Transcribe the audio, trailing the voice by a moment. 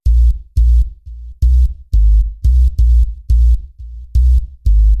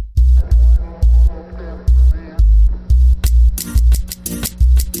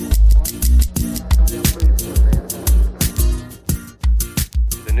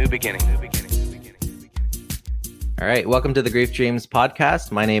beginning. All right, welcome to the Grief Dreams podcast.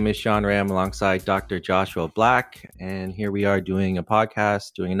 My name is Sean Ram alongside Dr. Joshua Black, and here we are doing a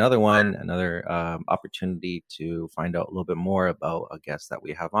podcast, doing another opportunity to find out a little bit more about a guest that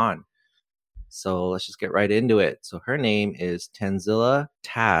we have on. So let's just get right into it. So her name is Tanzila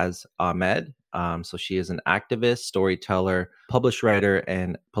Taz Ahmed. So she is an activist, storyteller, published writer,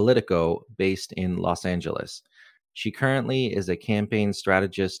 and Politico based in Los Angeles. She currently is a campaign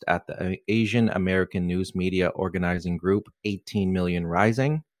strategist at the Asian American News Media organizing group 18 Million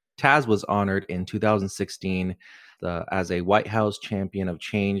Rising. Taz was honored in 2016 as a White House Champion of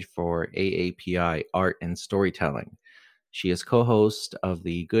Change for AAPI Art and Storytelling. She is co-host of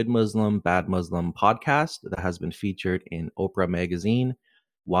the Good Muslim, Bad Muslim podcast that has been featured in Oprah Magazine,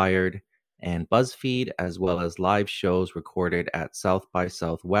 Wired, and BuzzFeed, as well as live shows recorded at South by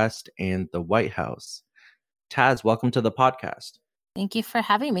Southwest and the White House. Taz, welcome to the podcast. Thank you for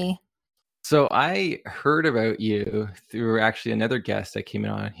having me. So I heard about you through actually another guest that came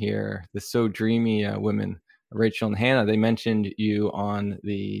in on here, the So Dreamy women, Rachel and Hannah. They mentioned you on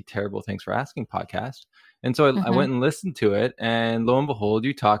the Terrible Thanks for Asking podcast. And so I went and listened to it, and lo and behold,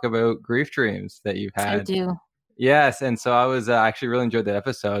 you talk about grief dreams that you've had. I do. Yes, and so I was actually really enjoyed that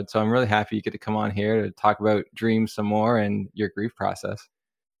episode. So I'm really happy you get to come on here to talk about dreams some more and your grief process.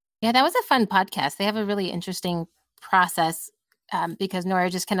 Yeah, that was a fun podcast. They have a really interesting process because Nora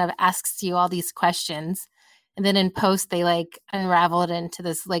just kind of asks you all these questions. And then in post, they unravel it into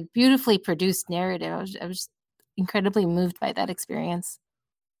this beautifully produced narrative. I was incredibly moved by that experience.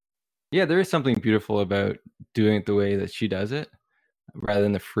 Yeah, there is something beautiful about doing it the way that she does it, rather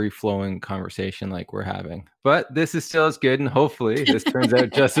than the free-flowing conversation like we're having. But this is still as good, and hopefully this turns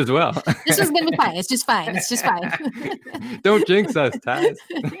out just as well. This was going to be fine. It's just fine. Don't jinx us, Taz.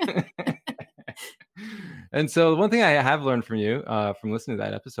 And so one thing I have learned from you, from listening to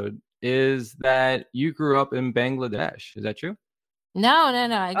that episode, is that you grew up in Bangladesh. Is that true? No.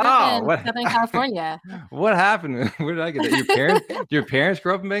 I grew up in Southern California. What happened? Where did I get that? Your parents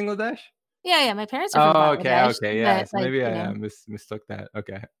grew up in Bangladesh? Yeah. My parents are from Bangladesh. Okay. Yeah. So maybe I mistook that.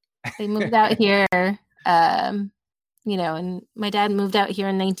 Okay. They moved out here, and my dad moved out here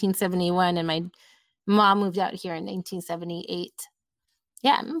in 1971, and my mom moved out here in 1978.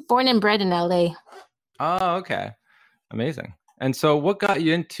 Yeah, I'm born and bred in LA. Oh, okay. Amazing. And so what got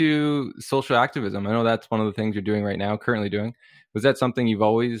you into social activism? I know that's one of the things you're doing right now, currently doing. Was that something you've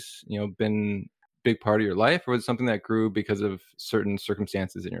always, been a big part of your life, or was it something that grew because of certain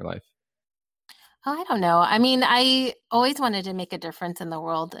circumstances in your life? Oh, I don't know. I mean, I always wanted to make a difference in the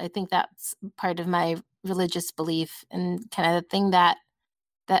world. I think that's part of my religious belief and kind of the thing that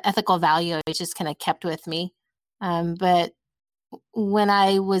ethical value is just kind of kept with me. But when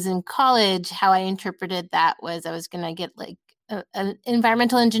I was in college, how I interpreted that was I was going to get an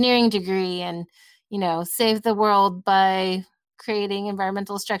environmental engineering degree and, save the world by creating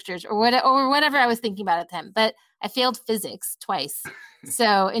environmental structures or whatever I was thinking about at the time. But I failed physics twice.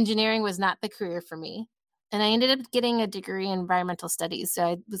 So engineering was not the career for me. And I ended up getting a degree in environmental studies. So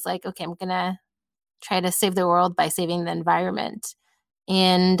I was like, okay, I'm going to try to save the world by saving the environment.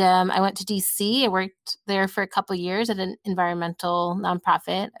 And I went to DC. I worked there for a couple of years at an environmental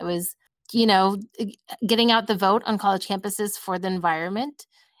nonprofit. I was, getting out the vote on college campuses for the environment.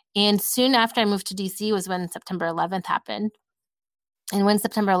 And soon after I moved to DC was when September 11th happened. And when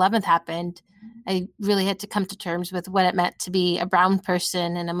September 11th happened, I really had to come to terms with what it meant to be a brown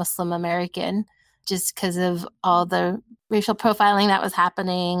person and a Muslim American, just because of all the racial profiling that was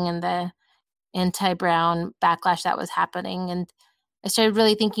happening and the anti-brown backlash that was happening. And I started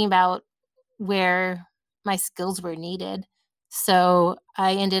really thinking about where my skills were needed. So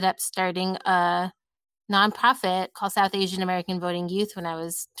I ended up starting a nonprofit called South Asian American Voting Youth when I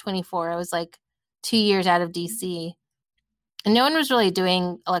was 24. I was 2 years out of DC. And no one was really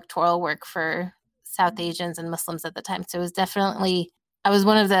doing electoral work for South Asians and Muslims at the time. So it was definitely, I was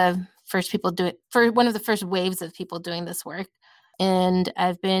one of the first waves of people doing this work. And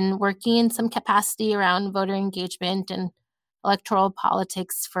I've been working in some capacity around voter engagement and electoral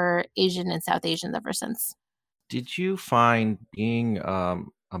politics for Asian and South Asians ever since. Did you find being a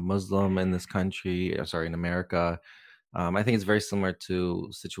Muslim in this country, in America, I think it's very similar to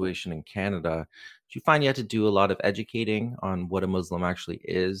the situation in Canada. Do you find you had to do a lot of educating on what a Muslim actually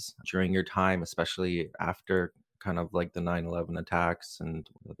is during your time, especially after kind of the 9/11 attacks and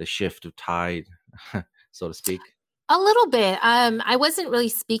the shift of tide, so to speak? A little bit. I wasn't really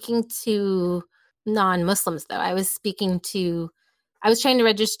speaking to non-Muslims, though. I was trying to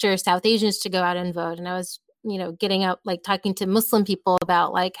register South Asians to go out and vote. And I was, getting out, talking to Muslim people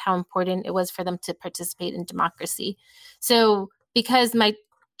about how important it was for them to participate in democracy. So because my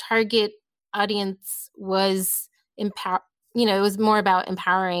target audience was it was more about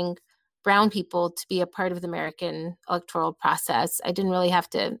empowering brown people to be a part of the American electoral process. I didn't really have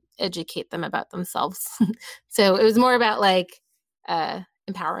to educate them about themselves. So it was more about like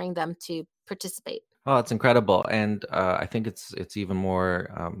empowering them to participate. Oh, it's incredible, and I think it's even more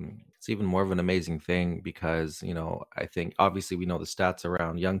of an amazing thing because I think obviously we know the stats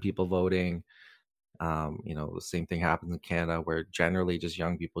around young people voting. The same thing happens in Canada where generally just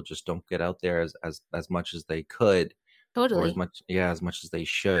young people just don't get out there as much as they could, or Totally. as much as they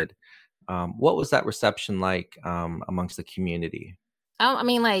should. What was that reception like amongst the community? I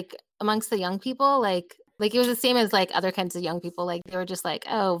mean, like amongst the young people, like it was the same as like other kinds of young people. Like they were just like,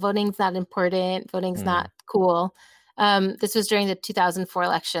 oh, voting's not important, voting's Mm, not cool. This was during the 2004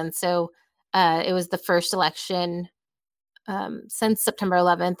 election, so it was the first election since September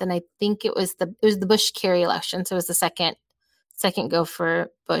 11th, and I think it was the Bush Kerry election, so it was the second go for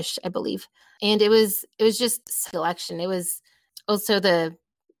Bush, I believe. And it was just election. It was also the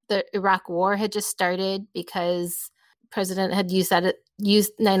Iraq War had just started because president had used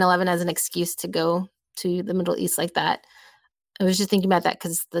 9/11 as an excuse to go to the Middle East like that. I was just thinking about that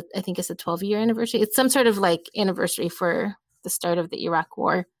because I think it's a 12-year anniversary. It's some sort of like anniversary for the start of the Iraq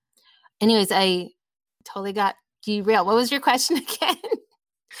War. Anyways, I totally got derailed. What was your question again?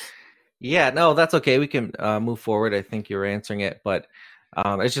 yeah, no, that's okay. We can move forward. I think you're answering it, but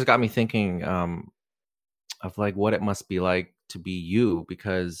it just got me thinking of like what it must be like to be you,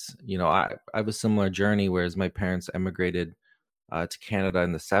 because I have a similar journey, whereas my parents emigrated to Canada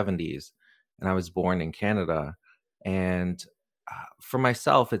in the 70s, and I was born in Canada. And for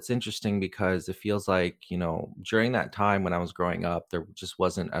myself, it's interesting because it feels like, during that time when I was growing up, there just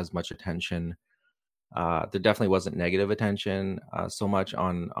wasn't as much attention. There definitely wasn't negative attention so much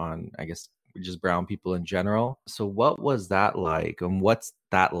on I guess just brown people in general. So what was that like, and what's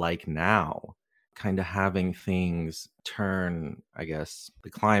that like now? Kind of having things turn, I guess the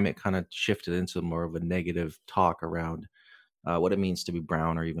climate kind of shifted into more of a negative talk around what it means to be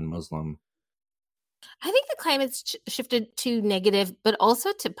brown or even Muslim. I think the climate's shifted to negative, but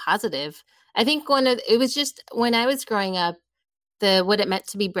also to positive. I think it was just when I was growing up, what it meant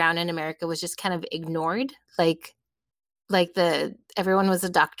to be brown in America was just kind of ignored. Like everyone was a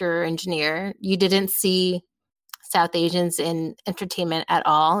doctor or engineer. You didn't see South Asians in entertainment at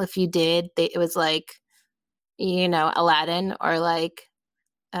all. If you did, it was like, Aladdin or like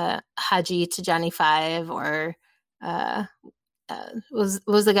Haji to Johnny Five or uh, was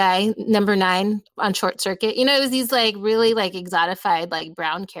the guy number 9 on Short Circuit. It was these like really like exotified like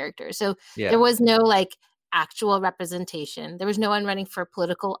brown characters. So Yeah. there was no like actual representation. There was no one running for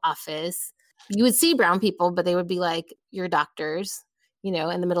political office. You would see brown people, but they would be like your doctors, in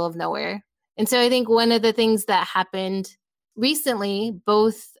the middle of nowhere. And so I think one of the things that happened recently,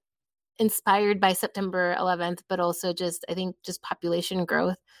 both inspired by September 11th, but also just, I think, just population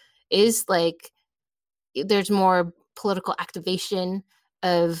growth, is like there's more political activation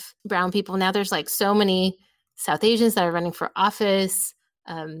of brown people. Now there's like so many South Asians that are running for office.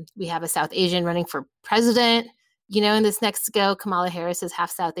 We have a South Asian running for president, in this next go. Kamala Harris is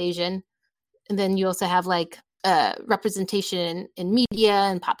half South Asian. And then you also have like representation in media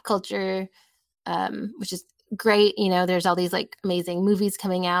and pop culture, which is great. There's all these like amazing movies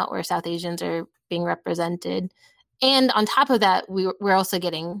coming out where South Asians are being represented. And on top of that, we're also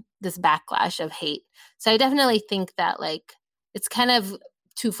getting this backlash of hate. So I definitely think that like it's kind of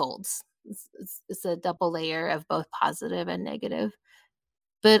twofolds. It's a double layer of both positive and negative.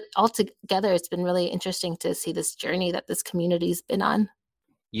 But altogether, it's been really interesting to see this journey that this community's been on.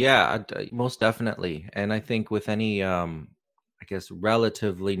 Yeah, most definitely. And I think with any, I guess,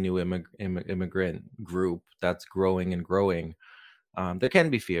 relatively new immigrant group that's growing and growing, there can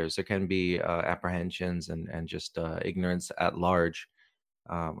be fears, there can be apprehensions, and just ignorance at large.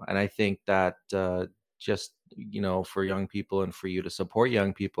 And I think that just, for young people and for you to support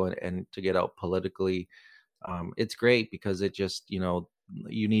young people and to get out politically, it's great because it just,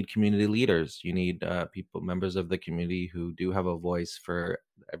 you need community leaders. You need members of the community who do have a voice for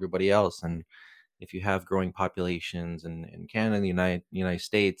everybody else. And if you have growing populations in Canada and the United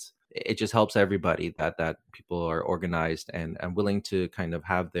States, it just helps everybody that people are organized and willing to kind of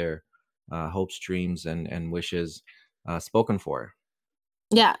have their hopes, dreams, and wishes spoken for.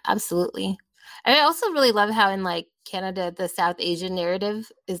 Yeah, absolutely. And I also really love how in like Canada, the South Asian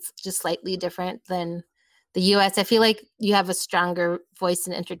narrative is just slightly different than the US. I feel like you have a stronger voice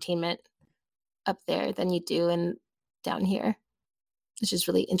in entertainment up there than you do in down here, which is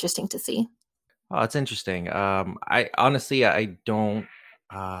really interesting to see. Oh, it's interesting. I honestly, I don't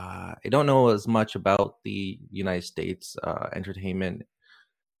know as much about the United States entertainment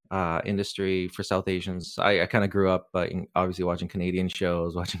industry for South Asians. I kind of grew up obviously watching Canadian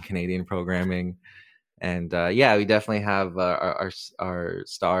shows, watching Canadian programming. And yeah, we definitely have our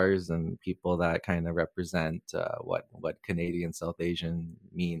stars and people that kind of represent what Canadian South Asian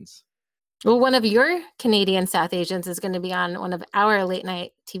means. Well, one of your Canadian South Asians is going to be on one of our late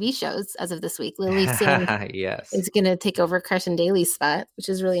night TV shows as of this week. Lily Singh Yes, is going to take over Carson Daly's spot, which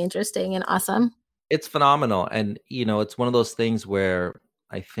is really interesting and awesome. It's phenomenal. And, it's one of those things where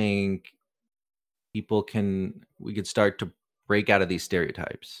I think we could start to break out of these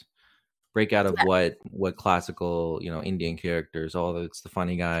stereotypes, break out of what classical, Indian characters, it's the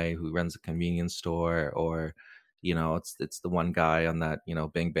funny guy who runs a convenience store, or, it's the one guy on that,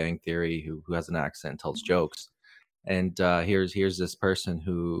 Big Bang Theory who has an accent and tells jokes. And here's this person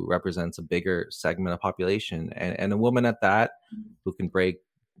who represents a bigger segment of population, and a woman at that, who can break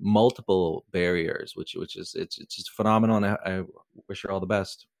multiple barriers, which is it's just phenomenal, and I wish her all the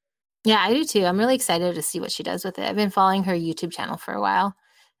best. Yeah, I do too. I'm really excited to see what she does with it. I've been following her YouTube channel for a while.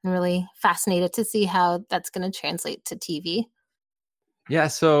 I'm really fascinated to see how that's going to translate to TV. Yeah,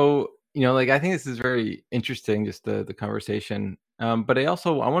 so I think this is very interesting, just the conversation. But I want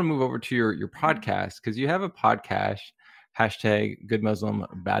to move over to your podcast, because you have a podcast, hashtag Good Muslim,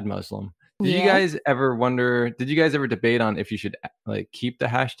 Bad Muslim. Did you guys ever debate on if you should keep the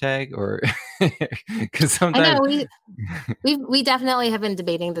hashtag, or because sometimes I know we definitely have been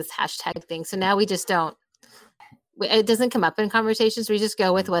debating this hashtag thing. So now we just don't. It doesn't come up in conversations. We just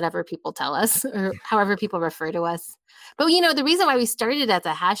go with whatever people tell us or however people refer to us. But, the reason why we started as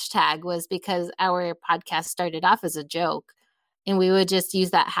a hashtag was because our podcast started off as a joke, and we would just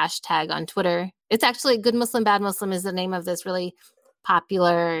use that hashtag on Twitter. It's actually Good Muslim, Bad Muslim is the name of this really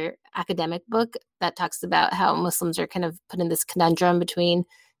popular academic book that talks about how Muslims are kind of put in this conundrum between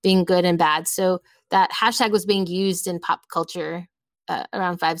being good and bad. So that hashtag was being used in pop culture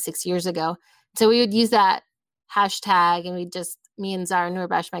around 5-6 years ago. So we would use that hashtag, and me and Zara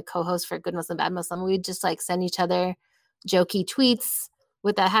Noorbash, my co-host for Good Muslim, Bad Muslim, we'd just send each other jokey tweets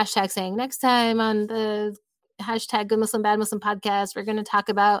with that hashtag saying, next time on the hashtag Good Muslim, Bad Muslim podcast, we're going to talk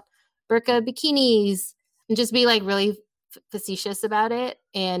about burqa bikinis, and just be really facetious about it.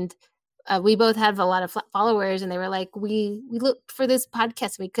 And we both have a lot of followers, and they were like, we looked for this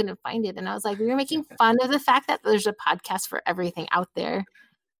podcast and we couldn't find it. And I was like, we were making fun of the fact that there's a podcast for everything out there.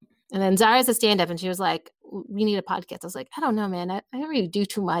 And then Zara's a stand-up, and she was like, we need a podcast. I was like, I don't know, man. I already do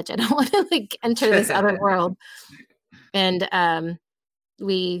too much. I don't want to enter this other world. And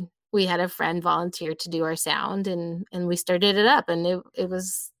we had a friend volunteer to do our sound, and we started it up, and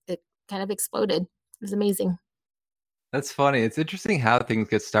it kind of exploded. It was amazing. That's funny. It's interesting how things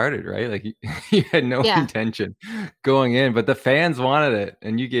get started, right? You had no intention going in, but the fans wanted it,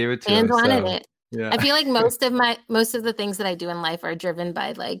 and you gave it to them. Fans wanted it. Yeah. I feel like most of the things that I do in life are driven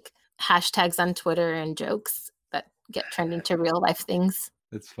by hashtags on Twitter and jokes that get turned into real life things.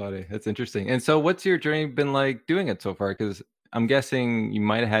 That's funny. That's interesting. And so what's your journey been like doing it so far? Because I'm guessing you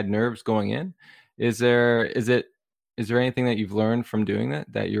might have had nerves going in. Is there anything that you've learned from doing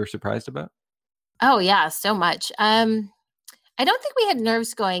that you're surprised about? Oh yeah, so much. I don't think we had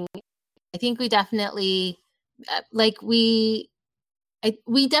nerves going. I think we definitely we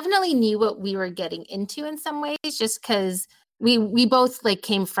definitely knew what we were getting into in some ways, just because we both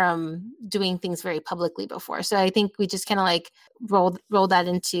came from doing things very publicly before. So I think we just kind of rolled that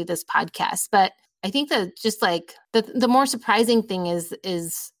into this podcast. But I think that just the more surprising thing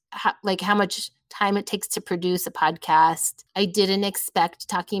is how much time it takes to produce a podcast. I didn't expect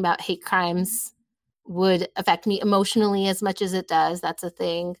talking about hate crimes would affect me emotionally as much as it does. That's a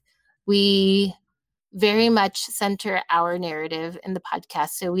thing. We very much center our narrative in the podcast.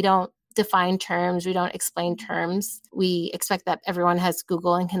 So we don't define terms. We don't explain terms. We expect that everyone has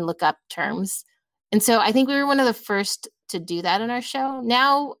Google and can look up terms. And so I think we were one of the first to do that on our show.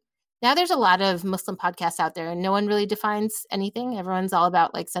 Now there's a lot of Muslim podcasts out there, and no one really defines anything. Everyone's all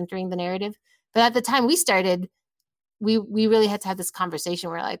about centering the narrative. But at the time we started, we really had to have this conversation.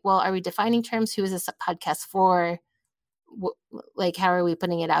 We're well, are we defining terms? Who is this podcast for? How are we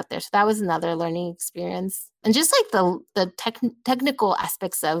putting it out there? So that was another learning experience. And just the technical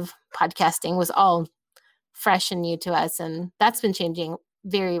aspects of podcasting was all fresh and new to us. And that's been changing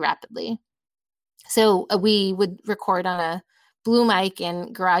very rapidly. So we would record on a Blue Mic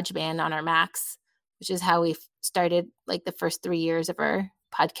and GarageBand on our Macs, which is how we started the first 3 years of our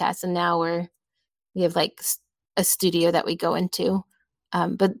podcast. And now we have a studio that we go into.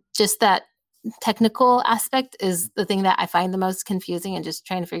 But just that technical aspect is the thing that I find the most confusing, and just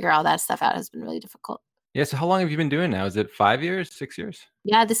trying to figure all that stuff out has been really difficult. Yeah. So how long have you been doing now? Is it 5 years, 6 years?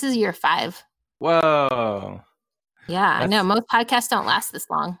 Yeah, this is year 5. Whoa. Yeah, I know. That's Most podcasts don't last this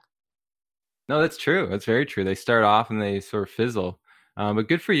long. No, that's true. That's very true. They start off and they sort of fizzle. But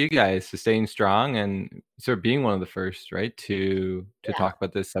good for you guys for staying strong and sort of being one of the first, right, to Yeah. talk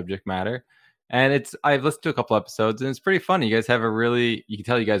about this subject matter. And I've listened to a couple episodes and it's pretty funny. You guys have you can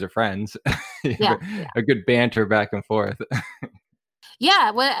tell you guys are friends. You have Yeah. a good banter back and forth.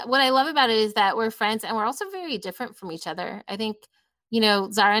 Yeah, what I love about it is that we're friends and we're also very different from each other. I think,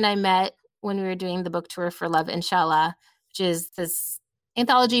 Zara and I met when we were doing the book tour for Love Inshallah, which is this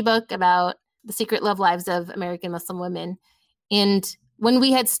anthology book about the secret love lives of American Muslim women. And when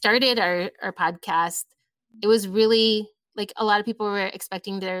we had started our podcast, it was really like a lot of people were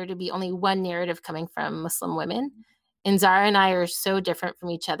expecting there to be only one narrative coming from Muslim women. And Zara and I are so different from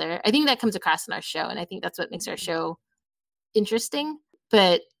each other. I think that comes across in our show. And I think that's what makes our show interesting.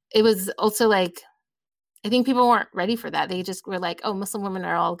 But it was also like, I think people weren't ready for that. They just were like, oh, Muslim women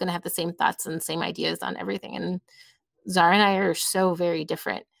are all going to have the same thoughts and same ideas on everything. And Zara and I are so very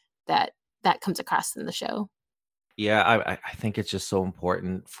different that comes across in the show. Yeah, I think it's just so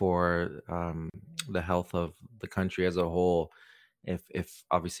important for the health of the country as a whole. If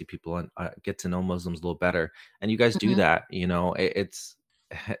obviously people get to know Muslims a little better, and you guys do Mhm. that, it's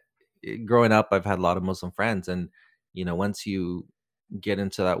growing up. I've had a lot of Muslim friends, and once you get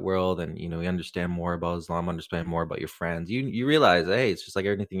into that world and you understand more about Islam, understand more about your friends, you realize, hey, it's just like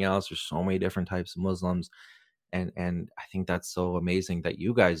everything else. There's so many different types of Muslims, and I think that's so amazing that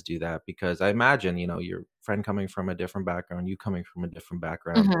you guys do that, because I imagine your friend coming from a different background, you coming from a different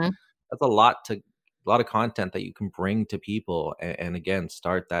background, Mhm. that's a lot of content that you can bring to people, and again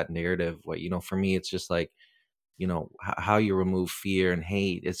start that narrative. What for me, it's just like how you remove fear and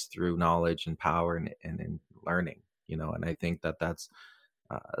hate is through knowledge and power and learning. And I think that's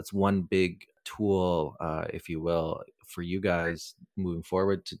one big tool, if you will, for you guys moving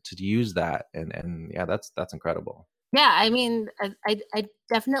forward to use that. And yeah, that's incredible. Yeah, I mean, I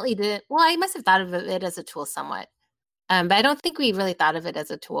definitely did. Well, I must have thought of it as a tool somewhat, but I don't think we really thought of it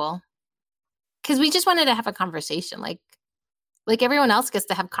as a tool because we just wanted to have a conversation. Like everyone else gets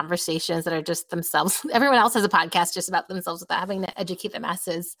to have conversations that are just themselves. Everyone else has a podcast just about themselves without having to educate the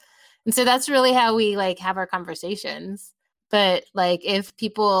masses, and so that's really how we like have our conversations. But like, if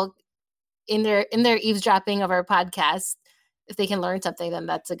people in their eavesdropping of our podcast, if they can learn something, then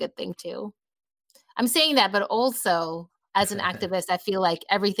that's a good thing too. I'm saying that, but also as an activist, I feel like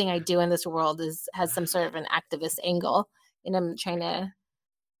everything I do in this world has some sort of an activist angle, and I'm trying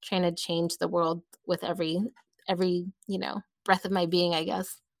to change the world with every breath of my being, I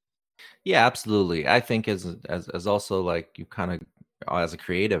guess. Yeah, absolutely. I think as also like you kind of, as a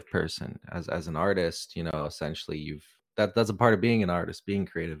creative person, as an artist, essentially that's a part of being an artist. Being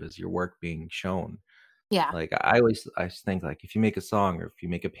creative is your work being shown. Yeah, Like I think, like, if you make a song or if you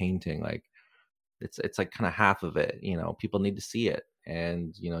make a painting, like it's like kind of half of it. People need to see it,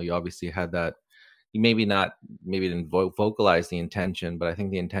 and you obviously had that. You maybe didn't vocalize the intention, but I think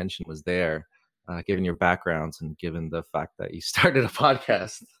the intention was there, given your backgrounds and given the fact that you started a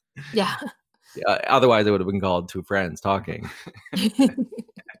podcast. yeah. Otherwise, it would have been called Two Friends Talking.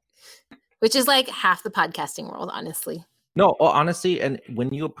 Which is like half the podcasting world, honestly. No, well, honestly, and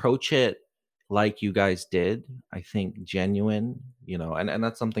when you approach it like you guys did, I think genuine, and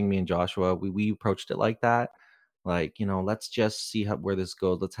that's something me and Joshua, we approached it like that. Like, let's just see where this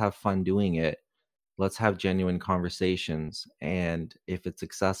goes. Let's have fun doing it. Let's have genuine conversations. And if it's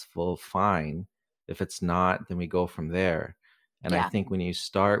successful, fine. If it's not, then we go from there. And I Yeah, think when you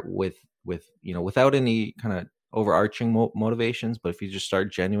start with without any kind of overarching motivations, but if you just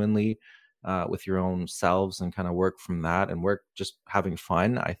start genuinely with your own selves and kind of work from that and work just having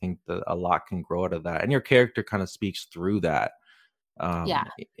fun, I think that a lot can grow out of that. And your character kind of speaks through that, yeah,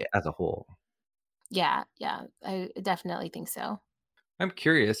 as a whole. yeah. I definitely think so. I'm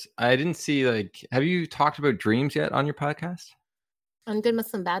curious. I didn't see, like, have you talked about dreams yet on your podcast? On Good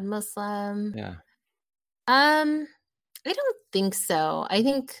Muslim, Bad Muslim. Yeah. I don't think so. I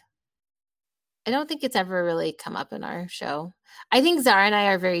don't think it's ever really come up in our show. I think Zara and I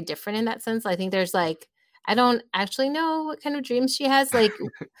are very different in that sense. I think there's like, I don't actually know what kind of dreams she has. Like,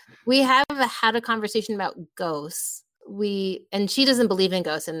 we have had a conversation about ghosts. And she doesn't believe in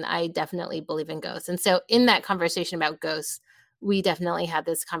ghosts, and I definitely believe in ghosts. And so in that conversation about ghosts, we definitely had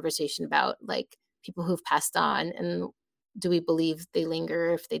this conversation about like people who've passed on, and do we believe they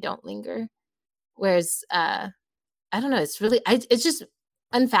linger if they don't linger? Whereas I don't know, it's just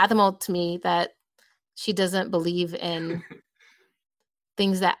unfathomable to me that she doesn't believe in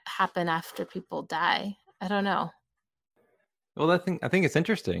things that happen after people die. I don't know. Well, I think it's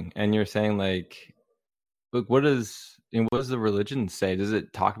interesting. And you're saying, like, look, what does the religion say? Does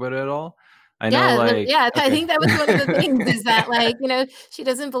it talk about it at all? I know, like, I think that was one of the things is that, like, she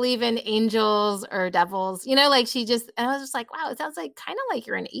doesn't believe in angels or devils, like and I was just like, wow, it sounds like kind of like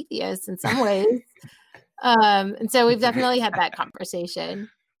you're an atheist in some ways. And so we've definitely had that conversation.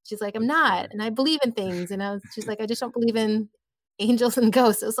 She's like, I'm not, and I believe in things. And she's like, I just don't believe in angels and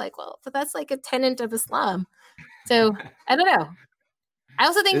ghosts. I was like, well, but that's like a tenet of Islam. So I don't know. I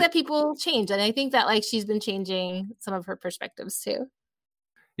also think that people change. And I think that like she's been changing some of her perspectives too.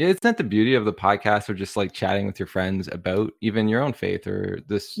 Yeah, it's not the beauty of the podcast or just like chatting with your friends about even your own faith or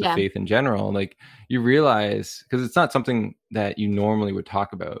the faith in general. Like you realize, because it's not something that you normally would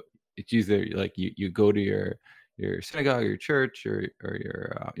talk about. It's either like you go to your synagogue or your church or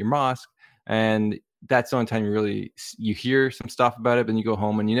your mosque, and that's the only time you hear some stuff about it, but then you go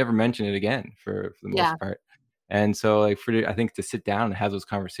home and you never mention it again for the most part. And so like I think to sit down and have those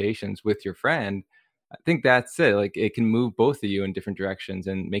conversations with your friend, I think that's it. Like it can move both of you in different directions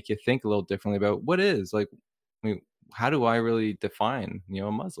and make you think a little differently about what is like, how do I really define,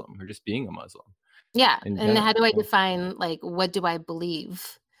 a Muslim or just being a Muslim? Yeah. And how do I define like, what do I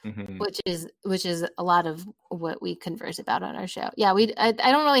believe? Mm-hmm. Which is a lot of what we converse about on our show. Yeah. I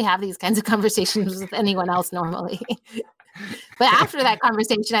don't really have these kinds of conversations with anyone else normally. But after that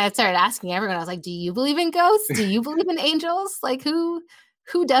conversation, I started asking everyone, I was like, do you believe in ghosts? Do you believe in angels? Like who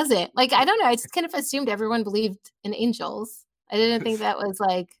doesn't? Like, I don't know. I just kind of assumed everyone believed in angels. I didn't think that was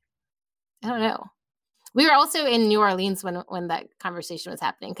like, I don't know. We were also in New Orleans when that conversation was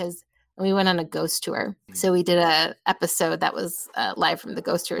happening because we went on a ghost tour. So we did a episode that was live from the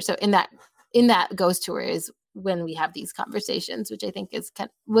ghost tour. So in that ghost tour is when we have these conversations, which I think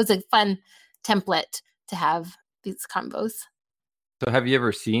was a fun template to have these combos. So have you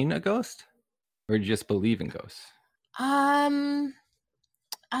ever seen a ghost or do you just believe in ghosts?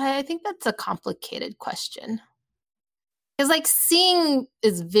 I think that's a complicated question. Because like seeing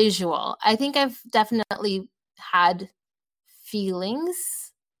is visual. I think I've definitely had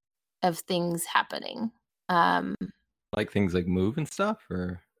feelings of things happening. Like things like move and stuff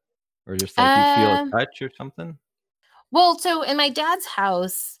or just like you feel a touch or something? Well, so in my dad's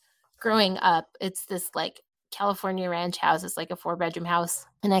house growing up, it's this like California ranch house. It's like a 4-bedroom house.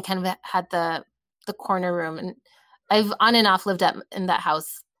 And I kind of had the corner room, and I've on and off lived up in that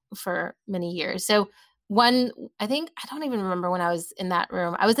house for many years. So I don't even remember when I was in that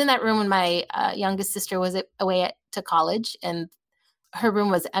room. I was in that room when my youngest sister was away to college, and her room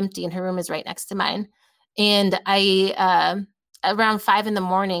was empty, and her room is right next to mine. And I, around 5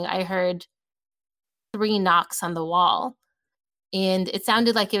 a.m, I heard 3 knocks on the wall, and it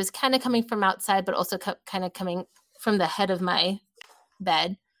sounded like it was kind of coming from outside, but also kind of coming from the head of my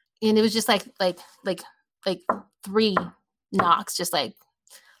bed. And it was just like 3 knocks, just like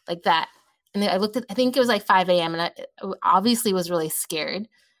that. And I looked I think it was like 5 a.m. and I obviously was really scared.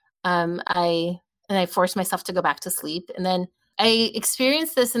 I forced myself to go back to sleep. And then I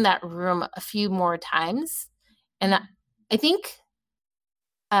experienced this in that room a few more times. And I think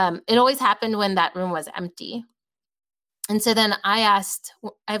it always happened when that room was empty. And so then I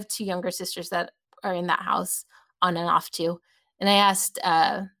have 2 younger sisters that are in that house on and off too. And I asked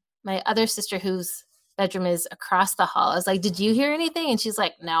my other sister, whose bedroom is across the hall, I was like, did you hear anything? And she's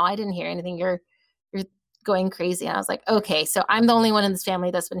like, no, I didn't hear anything. You're going crazy. And I was like, okay, so I'm the only one in this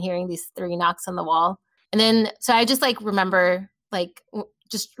family that's been hearing these 3 knocks on the wall. And then, so I just like remember like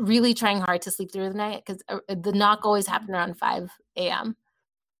just really trying hard to sleep through the night because the knock always happened around 5 a.m.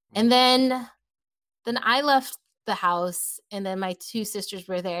 And then I left the house, and then my 2 sisters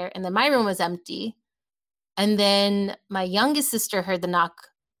were there, and then my room was empty. And then my youngest sister heard the knock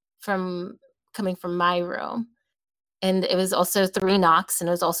coming from my room. And it was also 3 knocks, and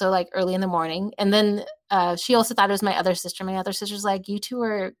it was also like early in the morning. And then she also thought it was my other sister. My other sister's like, you 2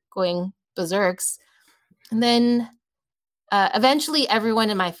 are going berserks. And then eventually everyone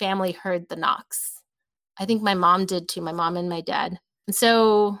in my family heard the knocks. I think my mom did too, my mom and my dad. And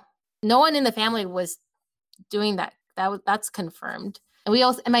so no one in the family was doing that. That's confirmed. And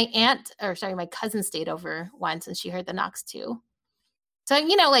my cousin stayed over once, and she heard the knocks too. So,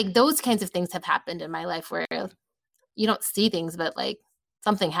 like those kinds of things have happened in my life where you don't see things, but like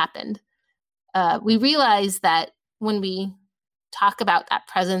something happened. We realized that when we talk about that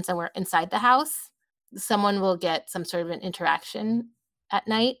presence and we're inside the house, someone will get some sort of an interaction at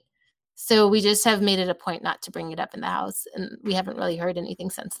night. So we just have made it a point not to bring it up in the house. And we haven't really heard anything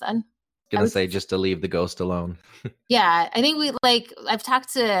since then. Gonna say just to leave the ghost alone. Yeah, I think I've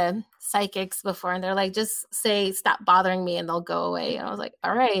talked to psychics before, and they're like, just say stop bothering me and they'll go away. And I was like,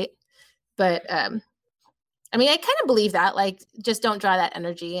 all right. But I kind of believe that, like, just don't draw that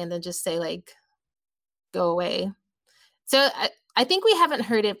energy, and then just say like, go away. So I think we haven't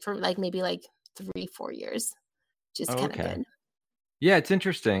heard it for like maybe like 3-4 years, which is kind of good. Yeah, it's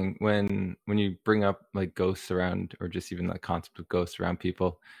interesting when you bring up like ghosts around, or just even the concept of ghosts around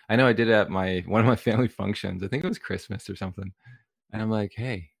people. I know I did it at one of my family functions. I think it was Christmas or something. And I'm like,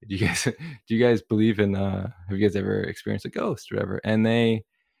 hey, do you guys believe in have you guys ever experienced a ghost or whatever? And they,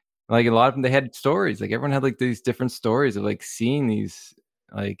 like, a lot of them, they had stories. Like, everyone had like these different stories of like seeing these,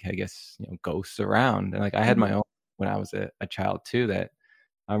 like, I guess, ghosts around. And like I had my own when I was a child too, that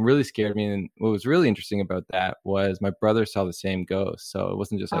really scared me. And what was really interesting about that was my brother saw the same ghost. So it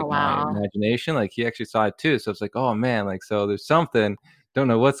wasn't just like my imagination, like he actually saw it too. So it's like, oh man, like, so there's something, don't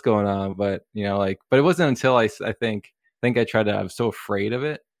know what's going on, but like, but it wasn't until I think I tried to, I was so afraid of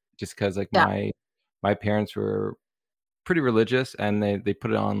it, just because like my parents were pretty religious, and they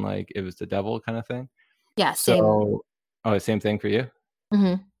put it on like it was the devil kind of thing. Yeah. Same. So, same thing for you.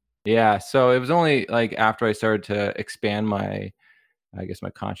 Yeah. So it was only like after I started to expand my, I guess, my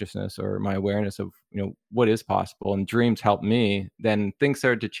consciousness or my awareness of, what is possible, and dreams helped me, then things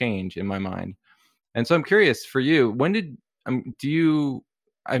started to change in my mind. And so I'm curious for you, when did,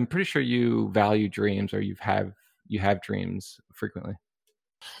 I'm pretty sure you value dreams, or you have dreams frequently.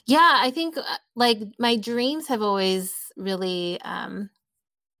 Yeah, I think like my dreams have always really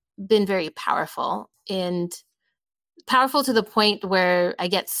been very powerful, and powerful to the point where I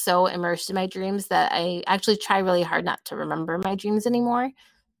get so immersed in my dreams that I actually try really hard not to remember my dreams anymore.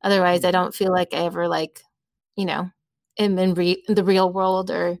 Otherwise, I don't feel like I ever like, am in the real world,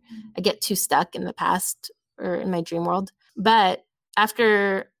 or I get too stuck in the past or in my dream world. But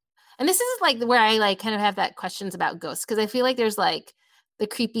after, and this is like where I like kind of have that questions about ghosts, because I feel like there's like the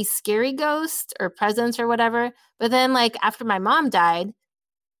creepy, scary ghost or presence or whatever. But then like after my mom died,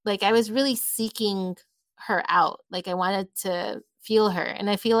 like I was really seeking her out. Like I wanted to feel her.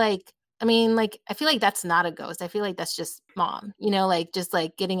 And I feel like, I feel like that's not a ghost. I feel like that's just mom, like just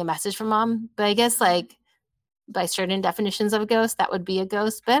like getting a message from mom. But I guess like by certain definitions of a ghost, that would be a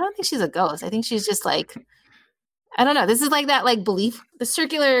ghost. But I don't think she's a ghost. I think she's just like, I don't know. This is like that like belief, the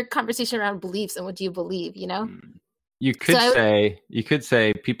circular conversation around beliefs and what do you believe, You could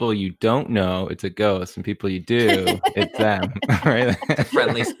say people you don't know, it's a ghost, and people you do, it's them, right? It's a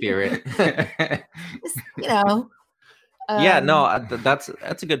friendly spirit. Yeah, no, that's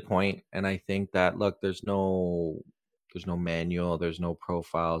a good point. And I think that, look, there's no manual, there's no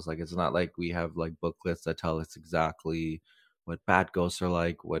profiles. Like, it's not like we have like booklets that tell us exactly what bad ghosts are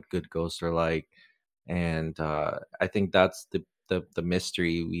like, what good ghosts are like. And I think that's the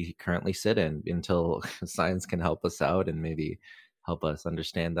mystery we currently sit in, until science can help us out and maybe help us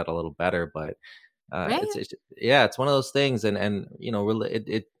understand that a little better. But right? it's one of those things. And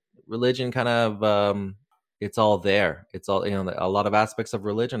religion kind of, it's all there. It's all, a lot of aspects of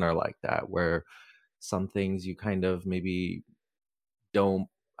religion are like that, where some things you kind of maybe don't,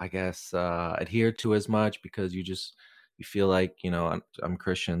 I guess, adhere to as much, because you feel like, I'm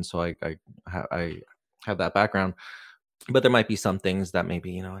Christian, so I have that background. But there might be some things that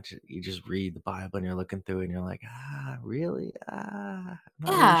maybe, you just read the Bible and you're looking through it and you're like, really? I'm not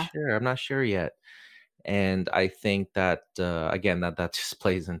really sure. I'm not sure yet. And I think that, again, that just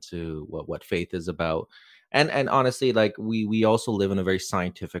plays into what faith is about. And honestly, like we also live in a very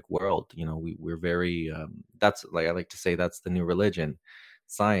scientific world. We're very, that's, like, I like to say, that's the new religion,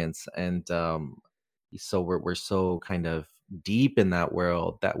 science. And so we're so kind of deep in that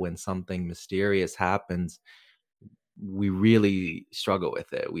world that when something mysterious happens, we really struggle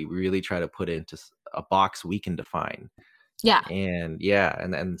with it. We really try to put it into a box we can define. Yeah.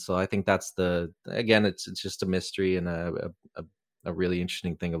 And so I think that's again, it's just a mystery and a really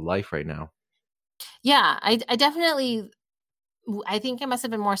interesting thing of life right now. Yeah, I definitely, I think I must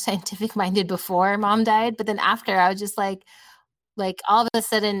have been more scientific minded before mom died, but then after, I was just like all of a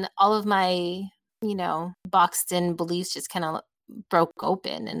sudden, all of my, boxed in beliefs just kind of broke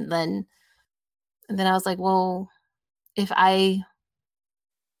open. And then I was like, well, if I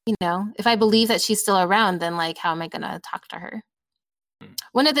believe that she's still around, then like, how am I going to talk to her?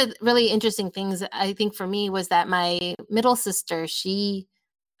 One of the really interesting things I think for me was that my middle sister, she,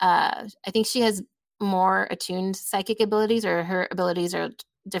 I think she has more attuned psychic abilities, or her abilities are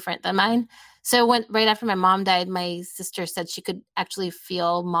different than mine. So right after my mom died, my sister said she could actually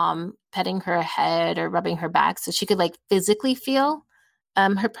feel mom petting her head or rubbing her back. So she could like physically feel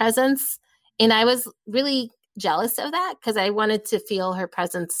her presence. And I was really jealous of that, because I wanted to feel her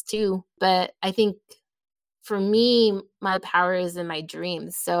presence too. But I think for me, my power is in my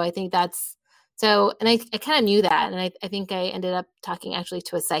dreams. So I think that's so, and I kind of knew that. And I think I ended up talking actually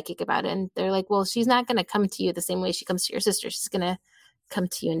to a psychic about it. And they're like, well, she's not going to come to you the same way she comes to your sister. She's going to come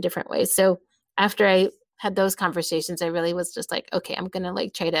to you in different ways. So after I had those conversations, I really was just like, okay, I'm gonna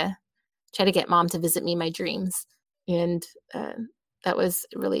like try to get mom to visit me in my dreams, and that was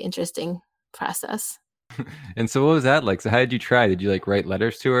a really interesting process. And so what was that like? So how did you try? Did you like write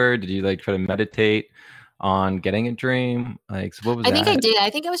letters to her? Did you like try to meditate on getting a dream? Like, so what was I think I that? did. I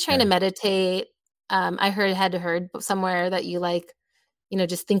think I was trying to Yeah. meditate. I had heard somewhere that you like,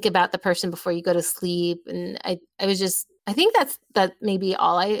 just think about the person before you go to sleep. And I was just, I think that maybe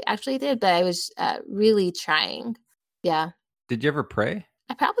all I actually did, but I was really trying. Yeah. Did you ever pray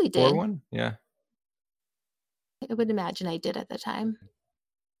I probably for did. one? Yeah. I would imagine I did at the time.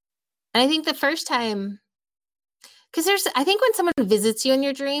 And I think the first time, because I think when someone visits you in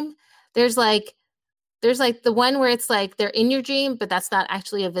your dream, there's like the one where it's like they're in your dream, but that's not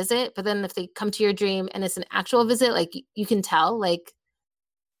actually a visit. But then if they come to your dream and it's an actual visit, like you can tell, like,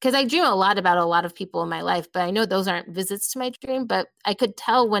 because I dream a lot about a lot of people in my life, but I know those aren't visits to my dream, but I could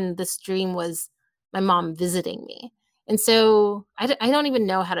tell when this dream was my mom visiting me. And so I don't even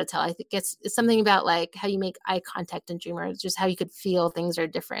know how to tell. I think it's something about like how you make eye contact in dream, or just how you could feel things are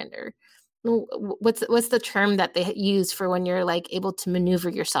different, or what's the term that they use for when you're like able to maneuver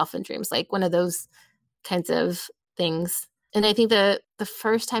yourself in dreams, like one of those kinds of things. And I think the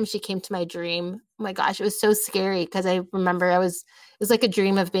first time she came to my dream, oh my gosh, it was so scary, because I remember it was like a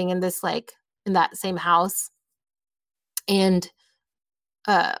dream of being in this, like, in that same house. And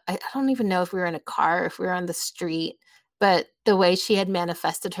I don't even know if we were in a car or if we were on the street, but the way she had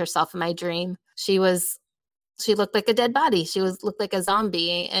manifested herself in my dream, she looked like a dead body. Looked like a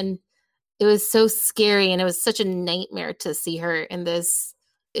zombie. And it was so scary. And it was such a nightmare to see her in this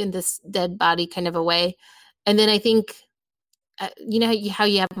dead body kind of a way. And then I think, how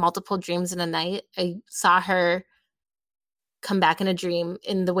you have multiple dreams in a night. I saw her come back in a dream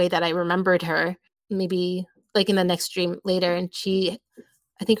in the way that I remembered her, maybe like in the next dream later. And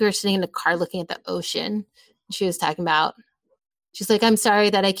I think we were sitting in the car looking at the ocean. She was talking about, she's like, I'm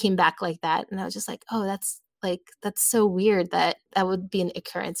sorry that I came back like that. And I was just like, oh, that's so weird that would be an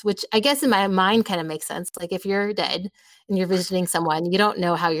occurrence, which I guess in my mind kind of makes sense. Like if you're dead and you're visiting someone, you don't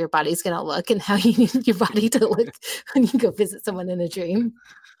know how your body's going to look and how you need your body to look when you go visit someone in a dream.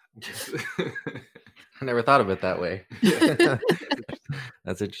 I never thought of it that way.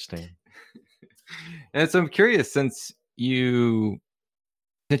 That's interesting. And so I'm curious, since you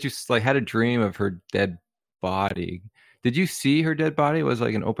like had a dream of her dead body, did you see her dead body? Was it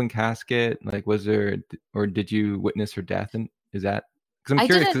like an open casket? Like, was there, or did you witness her death? And is that, because I'm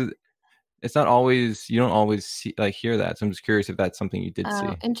curious, because it's not always, you don't always see, like, hear that. So I'm just curious if that's something you did see.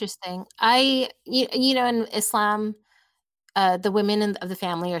 Interesting. In Islam, the women of the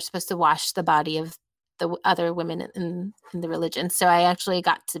family are supposed to wash the body of the other women in the religion. So I actually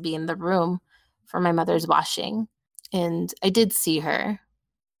got to be in the room for my mother's washing, and I did see her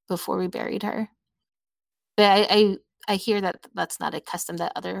before we buried her. But I hear that that's not a custom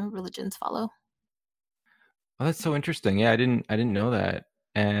that other religions follow. Oh, that's so interesting. Yeah, I didn't know that.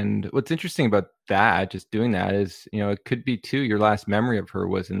 And what's interesting about that, just doing that, is, it could be too, your last memory of her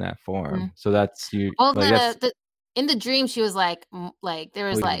was in that form. Mm-hmm. So that's you. Well, like, in the dream, she was like there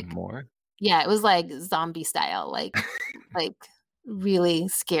was like more. Yeah, it was like zombie style, like like really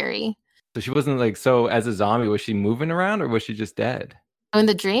scary. So she wasn't like, so as a zombie, was she moving around or was she just dead? Oh, in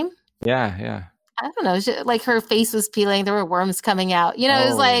the dream? Yeah. I don't know. Like her face was peeling. There were worms coming out. It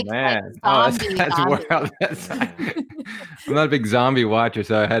was like, man. Like zombie, that's wild. I'm not a big zombie watcher,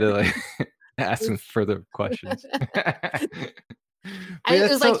 so I had to like ask some further questions. It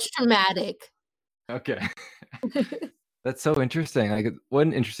was like traumatic. Okay. That's so interesting. Like, what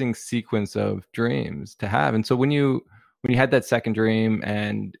an interesting sequence of dreams to have. And so when you had that second dream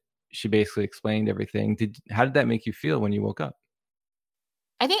and she basically explained everything, how did that make you feel when you woke up?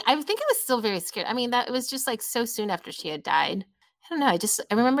 I think I was still very scared. I mean, that it was just like so soon after she had died. I don't know.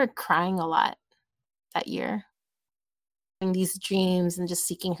 I remember crying a lot that year. Having these dreams and just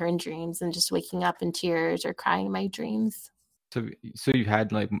seeking her in dreams and just waking up in tears or crying in my dreams. So you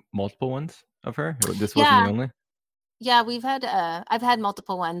had like multiple ones of her? Or this wasn't the only? Yeah, I've had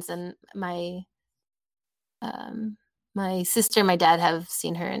multiple ones, and my sister, my dad have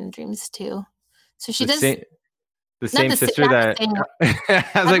seen her in dreams too. So she does. The same sister that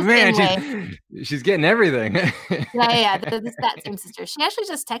I was like, man, she's getting everything. Yeah. That same sister. She actually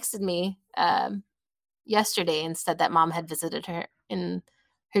just texted me yesterday and said that mom had visited her in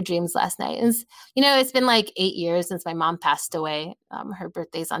her dreams last night. And it's been like 8 years since my mom passed away. Her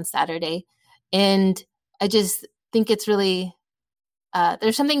birthday's on Saturday, and I just think it's really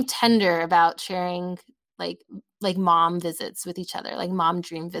there's something tender about sharing like mom visits with each other, like mom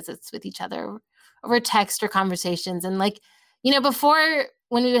dream visits with each other over text or conversations. And before,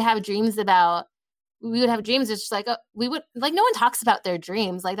 when we would have dreams about we would have dreams. It's just like, we would like, no one talks about their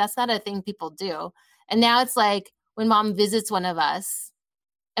dreams. Like, that's not a thing people do. And now it's like when mom visits one of us,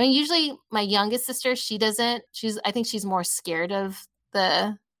 I mean, usually my youngest sister, I think she's more scared of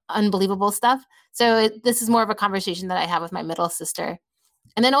the unbelievable stuff. So this is more of a conversation that I have with my middle sister.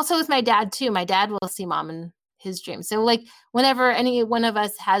 And then also with my dad too. My dad will see mom in his dreams. So like whenever any one of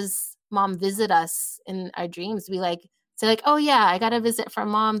us has mom visit us in our dreams, we like say like, oh yeah, I got a visit from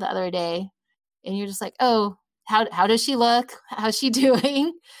mom the other day. And you're just like, oh, how does she look? How's she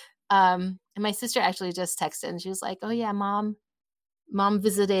doing? And my sister actually just texted and she was like, oh yeah, mom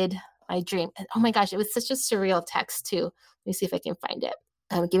visited my dream. And oh my gosh, it was such a surreal text too. Let me see if I can find it.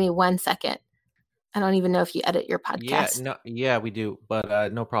 Give me 1 second. I don't even know if you edit your podcast. Yeah, we do,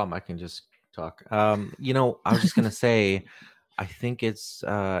 but no problem. I can just talk. I was just gonna say, I think it's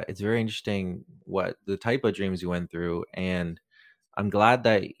very interesting what the type of dreams you went through, and I'm glad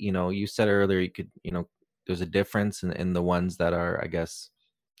that you said earlier you could there's a difference in the ones that are, I guess,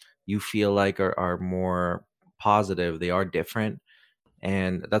 you feel like are more positive. They are different.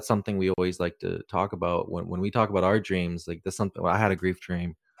 And that's something we always like to talk about when we talk about our dreams. Like that's something, I had a grief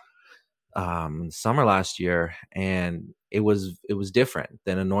dream summer last year, and it was different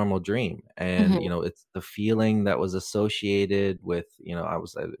than a normal dream. And it's the feeling that was associated with I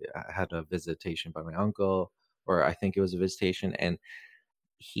had a visitation by my uncle, or I think it was a visitation, and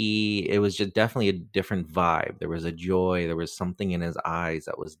it was just definitely a different vibe. There was a joy, there was something in his eyes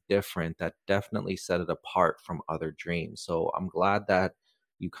that was different, that definitely set it apart from other dreams. So I'm glad that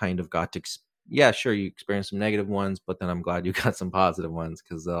you kind of got to sure, you experienced some negative ones, but then I'm glad you got some positive ones,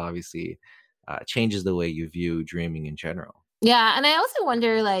 because obviously changes the way you view dreaming in general. Yeah. And I also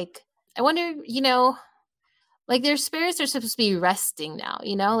wonder, like their spirits are supposed to be resting now,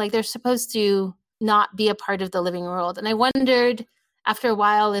 like they're supposed to not be a part of the living world. And I wondered after a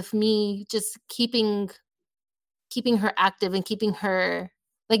while if me just keeping her active and keeping her,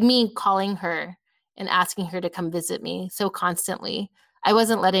 like me calling her and asking her to come visit me so constantly, I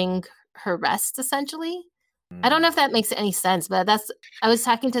wasn't letting her rest, essentially. I don't know if that makes any sense, but I was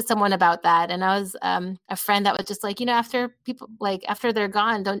talking to someone about that, and I was a friend that was just like, after people, like after they're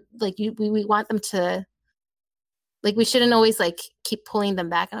gone, don't like we want them to, like, we shouldn't always like keep pulling them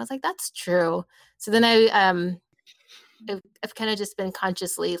back. And I was like, that's true. So then I've kind of just been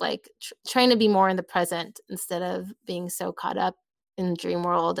consciously like trying to be more in the present instead of being so caught up in dream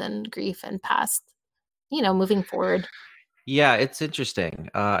world and grief and past, moving forward. Yeah, it's interesting.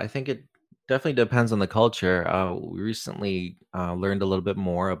 I think it definitely depends on the culture. We recently learned a little bit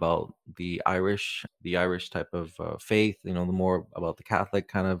more about the Irish type of faith, the more about the Catholic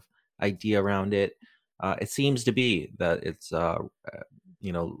kind of idea around it. It seems to be that it's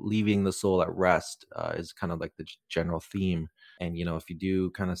leaving the soul at rest is kind of like the general theme. And if you do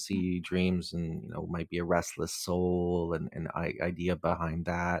kind of see dreams, and might be a restless soul and an idea behind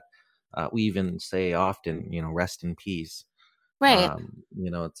that, we even say often rest in peace, right?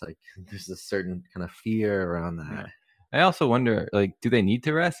 It's like there's a certain kind of fear around that. Yeah. I also wonder, like, do they need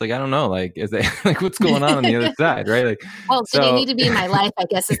to rest? Like, I don't know, like, is they like what's going on the other side, right? Like, well, do they need to be in my life, I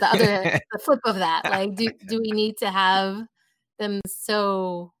guess, is the flip of that. Like, do we need to have them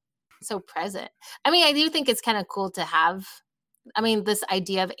so present? I mean, I do think it's kind of cool to have, this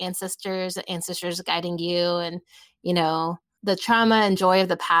idea of ancestors guiding you, and the trauma and joy of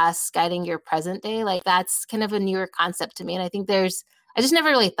the past guiding your present day. Like, that's kind of a newer concept to me. And I think I just never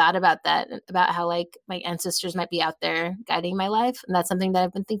really thought about that, about how like my ancestors might be out there guiding my life. And that's something that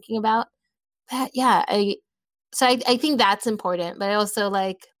I've been thinking about. But yeah, I think that's important, but I also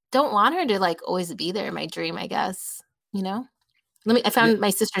like don't want her to like always be there in my dream, I guess, I found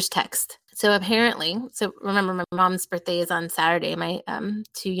my sister's text. So apparently, remember my mom's birthday is on Saturday. My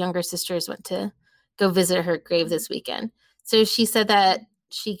 2 younger sisters went to go visit her grave this weekend. So she said that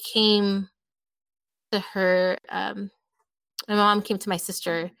she came to her, my mom came to my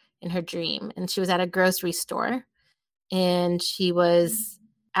sister in her dream, and she was at a grocery store, and she was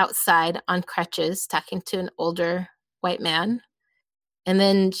outside on crutches talking to an older white man. And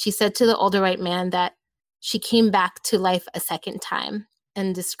then she said to the older white man that she came back to life a second time,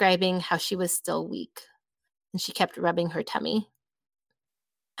 and describing how she was still weak, and she kept rubbing her tummy.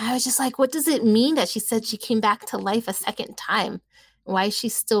 I was just like, what does it mean that she said she came back to life a second time? Why is she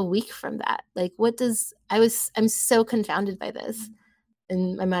still weak from that? Like, I'm so confounded by this.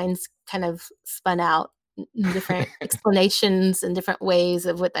 And my mind's kind of spun out in different explanations and different ways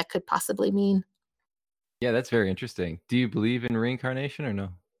of what that could possibly mean. Yeah, that's very interesting. Do you believe in reincarnation or no?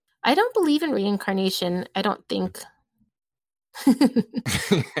 I don't believe in reincarnation. I don't think. Well,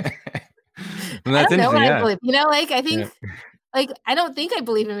 I don't know what I believe. I think, like, I don't think I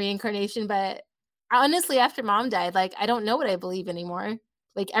believe in reincarnation, but honestly, after mom died, like, I don't know what I believe anymore.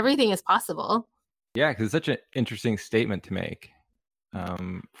 Like, everything is possible. Yeah, because it's such an interesting statement to make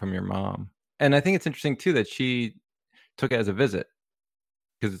from your mom. And I think it's interesting too that she took it as a visit,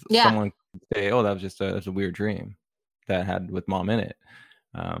 because Yeah. someone could say, "Oh, that was just that's a weird dream that had with mom in it."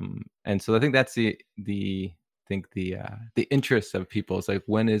 And so I think that's the interest of people. It's like,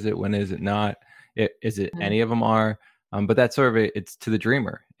 when is it? When is it not? Is it Mhm. any of them are? But that's sort of it's to the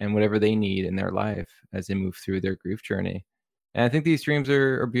dreamer and whatever they need in their life as they move through their grief journey. And I think these dreams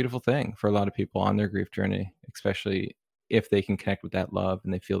are a beautiful thing for a lot of people on their grief journey, especially if they can connect with that love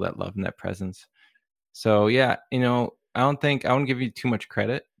and they feel that love and that presence. So yeah, I wouldn't give you too much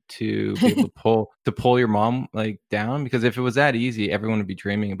credit to be able to pull your mom like down, because if it was that easy, everyone would be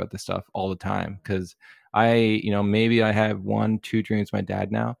dreaming about this stuff all the time. Because maybe I have 1-2 dreams with my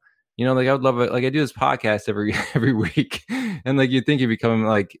dad now. Like I would love it. Like I do this podcast every week, and like you'd think you'd become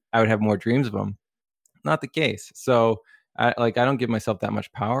like I would have more dreams of him. Not the case. So I don't give myself that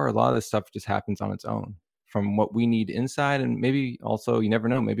much power. A lot of this stuff just happens on its own from what we need inside, and maybe also you never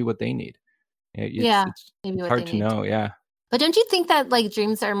know, maybe what they need. Yeah, It's maybe what they hard to need. know. Yeah. But don't you think that, like,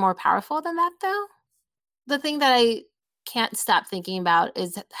 dreams are more powerful than that, though? The thing that I can't stop thinking about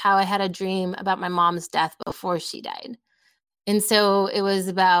is how I had a dream about my mom's death before she died. And so it was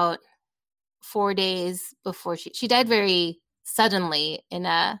about 4 days before she died very suddenly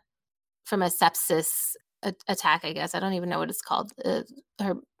from a sepsis attack, I guess. I don't even know what it's called.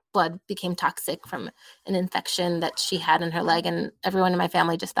 Her blood became toxic from an infection that she had in her leg, and everyone in my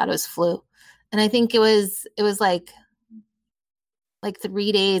family just thought it was flu. And I think it was like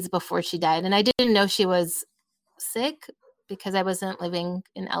 3 days before she died, and I didn't know she was sick because I wasn't living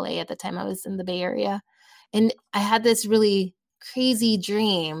in LA at the time. I was in the Bay Area. And I had this really crazy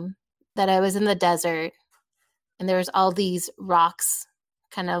dream that I was in the desert and there was all these rocks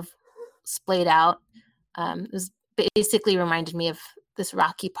kind of splayed out. It was basically reminded me of this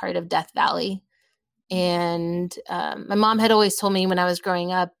rocky part of Death Valley. And my mom had always told me when I was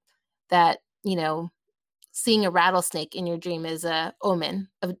growing up that, seeing a rattlesnake in your dream is a omen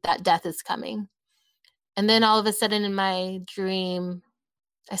of that death is coming. And then all of a sudden in my dream,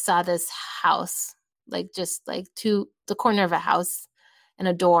 I saw this house, like just like to the corner of a house and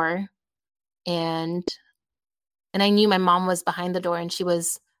a door. And I knew my mom was behind the door and she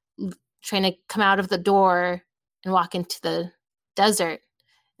was trying to come out of the door and walk into the desert.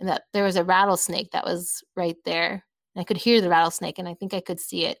 And that there was a rattlesnake that was right there. And I could hear the rattlesnake and I think I could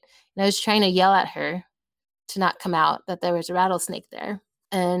see it. And I was trying to yell at her to not come out, that there was a rattlesnake there.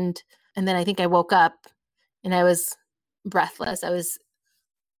 And then I think I woke up and I was breathless. I was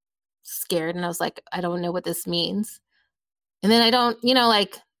scared and I was like, I don't know what this means. And then I don't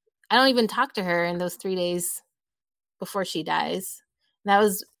even talk to her in those 3 days before she dies. That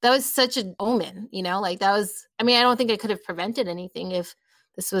was such an omen, like that was, I don't think I could have prevented anything if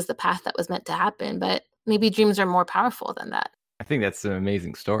this was the path that was meant to happen, but maybe dreams are more powerful than that. I think that's an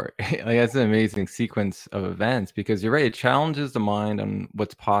amazing story. Like that's an amazing sequence of events, because you're right. It challenges the mind on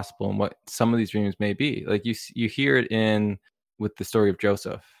what's possible and what some of these dreams may be. Like you hear it with the story of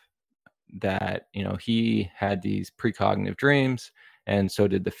Joseph, that he had these precognitive dreams, and so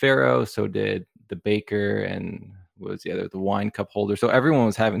did the Pharaoh, so did the baker, and what was the other, the wine cup holder. So everyone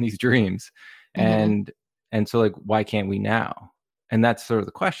was having these dreams, Mm-hmm. and so like, why can't we now? And that's sort of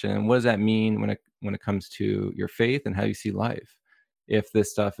the question. And what does that mean when it comes to your faith and how you see life, if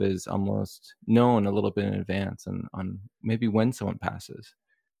this stuff is almost known a little bit in advance and on maybe when someone passes?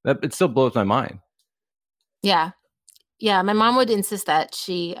 That it still blows my mind. Yeah. My mom would insist that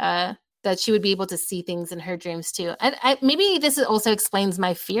she would be able to see things in her dreams too. And maybe this also explains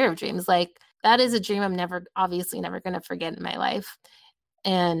my fear of dreams. Like, that is a dream I'm obviously never going to forget in my life.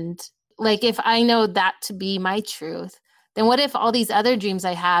 And like, if I know that to be my truth, then what if all these other dreams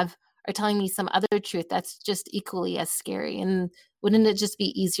I have are telling me some other truth that's just equally as scary? And wouldn't it just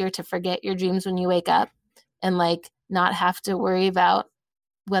be easier to forget your dreams when you wake up and like not have to worry about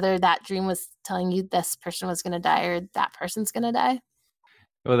whether that dream was telling you this person was going to die or that person's going to die?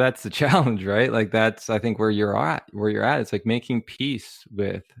 Well, that's the challenge, right? Like that's, I think, where you're at. It's like making peace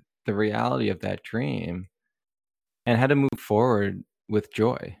with the reality of that dream and how to move forward with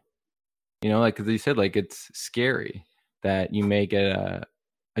joy. Like, because you said, like, it's scary that you may get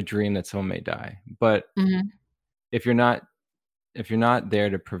a dream that someone may die, but Mm-hmm. if you're not there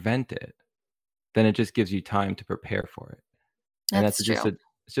to prevent it, then it just gives you time to prepare for it. And That's true.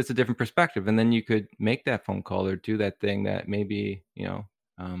 It's just a different perspective. And then you could make that phone call or do that thing that maybe, you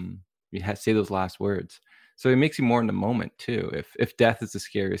have to say those last words. So it makes you more in the moment too. If death is the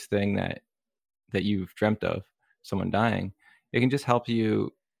scariest thing that you've dreamt of, someone dying, it can just help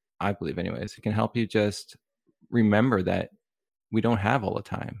you I believe anyways, it can help you just remember that we don't have all the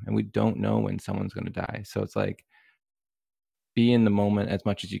time and we don't know when someone's going to die. So it's like, be in the moment as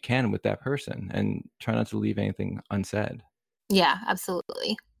much as you can with that person and try not to leave anything unsaid. Yeah,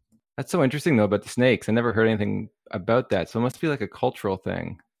 absolutely. That's so interesting though about the snakes. I never heard anything about that. So it must be like a cultural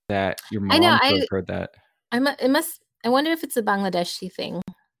thing that your mom could have heard that. I wonder if it's a Bangladeshi thing.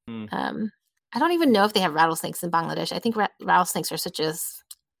 I don't even know if they have rattlesnakes in Bangladesh. I think rattlesnakes are such a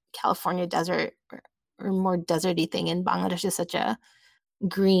California desert or more deserty thing, and Bangladesh is such a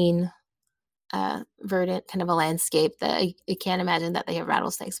green, verdant kind of a landscape that I can't imagine that they have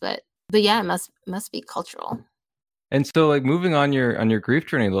rattlesnakes. But yeah, it must be cultural. And so, like, moving on your grief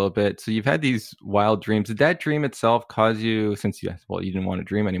journey a little bit. So you've had these wild dreams. Did that dream itself cause you, since you didn't want to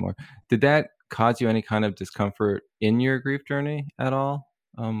dream anymore, did that cause you any kind of discomfort in your grief journey at all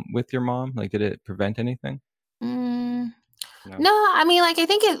with your mom? Like, did it prevent anything? No, I mean, like, I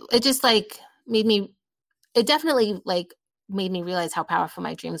think it just like it definitely like made me realize how powerful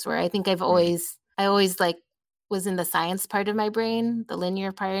my dreams were. I think I always like was in the science part of my brain, the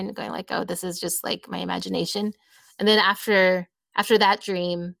linear part, and going like, oh, this is just like my imagination. And then after that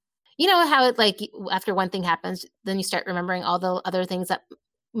dream, you know how it like after one thing happens, then you start remembering all the other things that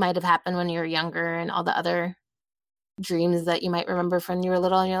might have happened when you were younger and all the other dreams that you might remember from when you were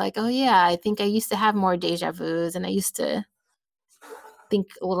little. And you're like, oh yeah, I think I used to have more deja vus and I used to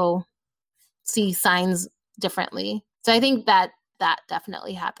see signs differently. So I think that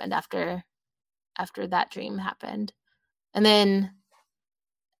definitely happened after that dream happened. And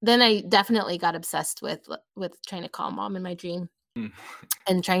then I definitely got obsessed with trying to call mom in my dream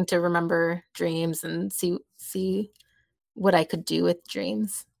and trying to remember dreams and see what I could do with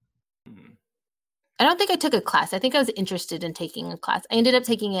dreams. I don't think I took a class. I think I was interested in taking a class. I ended up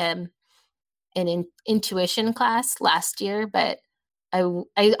taking an intuition class last year, but I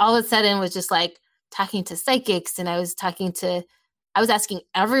all of a sudden was just like talking to psychics, and I was asking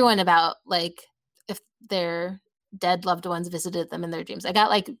everyone about like if their dead loved ones visited them in their dreams. I got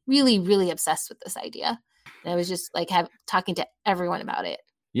like really, really obsessed with this idea. And I was just like talking to everyone about it.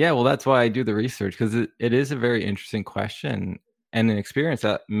 Yeah, well, that's why I do the research, because it is a very interesting question and an experience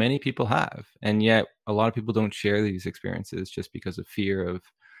that many people have. And yet a lot of people don't share these experiences just because of fear of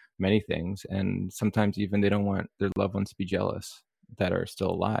many things. And sometimes even they don't want their loved ones to be jealous that are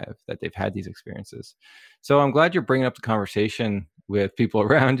still alive, that they've had these experiences. So I'm glad you're bringing up the conversation with people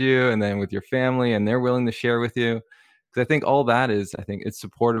around you and then with your family, and they're willing to share with you. Because I think all that is, I think it's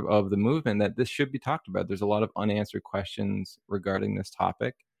supportive of the movement that this should be talked about. There's a lot of unanswered questions regarding this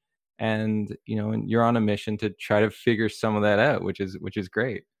topic. And, and you're on a mission to try to figure some of that out, which is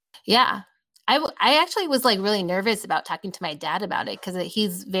great. Yeah. I actually was like really nervous about talking to my dad about it because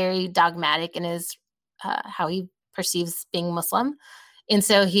he's very dogmatic in his how he perceives being Muslim. And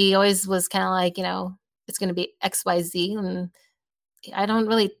so he always was kind of like, it's going to be XYZ. And I don't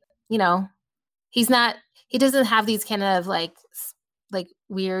really, he doesn't have these kind of like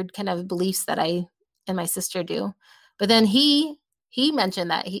weird kind of beliefs that I and my sister do. But then he mentioned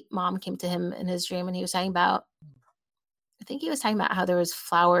that mom came to him in his dream and he was talking about how there was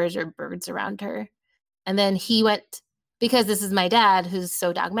flowers or birds around her. And then he went, because this is my dad who's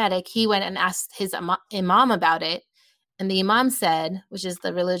so dogmatic, he went and asked his imam about it. And the imam said, which is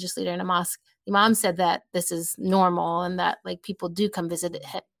the religious leader in a mosque, the imam said that this is normal and that like people do come visit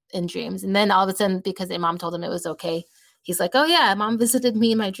him in dreams. And then all of a sudden, because the imam told him it was okay, he's like, oh yeah, mom visited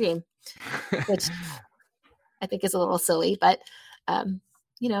me in my dream, which I think is a little silly, but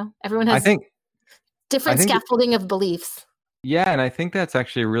everyone has different scaffolding of beliefs. Yeah. And I think that's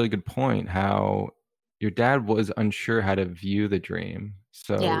actually a really good point, how your dad was unsure how to view the dream.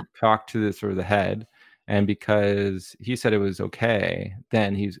 So talk to the sort of the head. And because he said it was okay,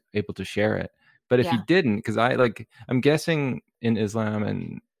 then he's able to share it. But if he didn't, because I'm guessing in Islam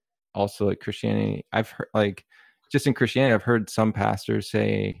and also like Christianity, I've heard just in Christianity, I've heard some pastors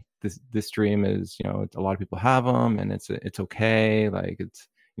say this dream is, a lot of people have them and it's okay. Like it's,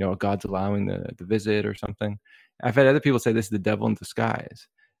 God's allowing the visit or something. I've had other people say this is the devil in disguise.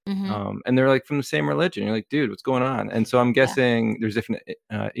 Mm-hmm. And they're like from the same religion. You're like, dude, what's going on? And so I'm guessing there's different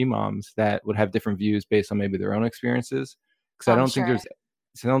imams that would have different views based on maybe their own experiences. Because I don't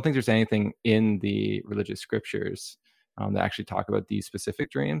think there's anything in the religious scriptures that actually talk about these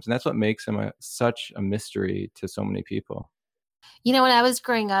specific dreams, and that's what makes them such a mystery to so many people. When I was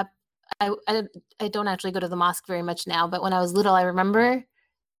growing up, I don't actually go to the mosque very much now, but when I was little, I remember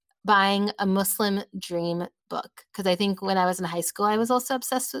buying a Muslim dream book because I think when I was in high school, I was also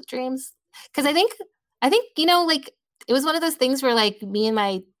obsessed with dreams. Because I think like it was one of those things where like me and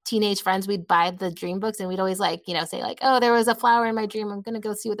my teenage friends, we'd buy the dream books and we'd always like, say like, oh, there was a flower in my dream. I'm going to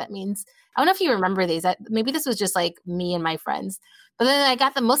go see what that means. I don't know if you remember these. Maybe this was just like me and my friends. But then I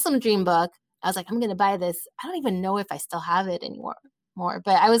got the Muslim dream book. I was like, I'm going to buy this. I don't even know if I still have it anymore.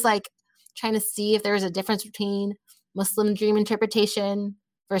 But I was like trying to see if there was a difference between Muslim dream interpretation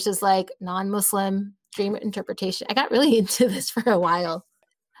versus like non-Muslim dream interpretation. I got really into this for a while.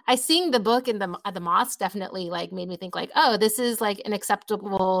 I seeing the book at the mosque definitely like made me think like, oh, this is like an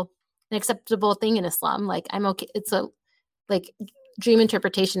acceptable thing in Islam. Like I'm okay. It's like dream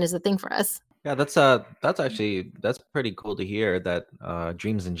interpretation is a thing for us. Yeah, that's pretty cool to hear that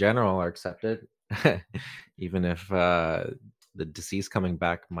dreams in general are accepted, even if the deceased coming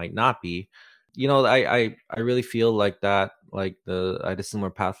back might not be. I really feel like that. Like I had a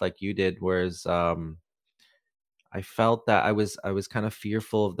similar path like you did, whereas I felt that I was kind of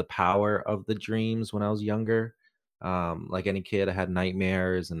fearful of the power of the dreams when I was younger. Like any kid, I had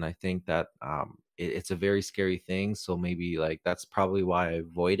nightmares, and I think that it's a very scary thing. So maybe like that's probably why I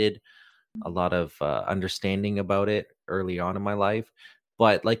avoided a lot of understanding about it early on in my life.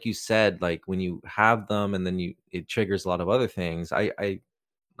 But like you said, like when you have them, and then it triggers a lot of other things. I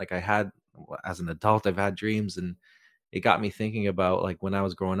had as an adult, I've had dreams, and it got me thinking about like when I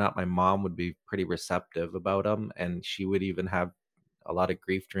was growing up, my mom would be pretty receptive about them, and she would even have a lot of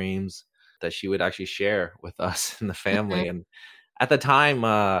grief dreams that she would actually share with us in the family. And at the time,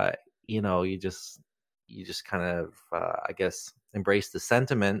 you just kind of, I guess, embrace the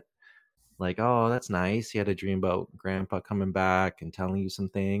sentiment. Like, oh, that's nice. You had a dream about grandpa coming back and telling you some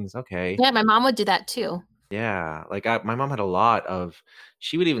things. Okay. Yeah, my mom would do that too. Yeah. Like my mom had a lot of,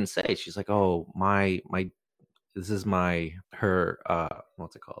 she would even say, she's like, oh, this is her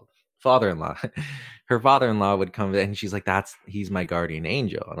what's it called, father-in-law. Her father-in-law would come and she's like, he's my guardian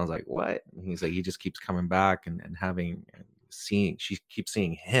angel. And I was like, what? And he's like, he just keeps coming back and she keeps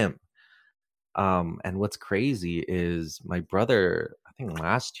seeing him. And what's crazy is my brother, I think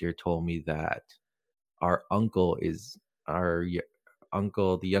last year, told me that our uncle, the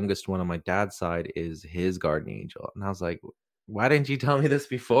youngest one on my dad's side, is his guardian angel. And I was like, why didn't you tell me this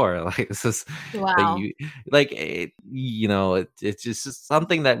before? Like, this is wow. It's just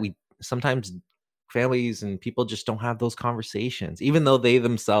something that we sometimes, families and people just don't have those conversations, even though they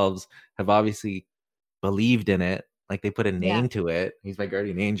themselves have obviously believed in it. Like they put a name to it. He's my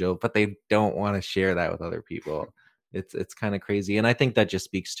guardian angel, but they don't want to share that with other people. It's kind of crazy. And I think that just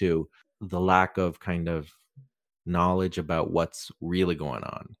speaks to the lack of kind of knowledge about what's really going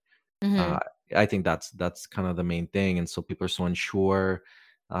on. Mm-hmm. I think that's kind of the main thing. And so people are so unsure.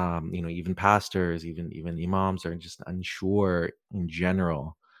 Even pastors, even imams are just unsure in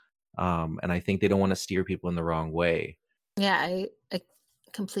general. And I think they don't want to steer people in the wrong way. Yeah, I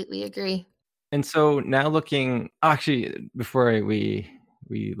completely agree. And so now actually, before we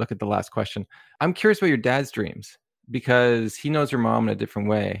look at the last question, I'm curious about your dad's dreams, because he knows your mom in a different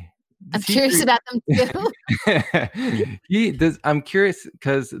way. I'm curious about them too. I'm curious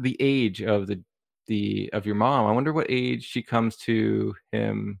because the age of your mom, I wonder what age she comes to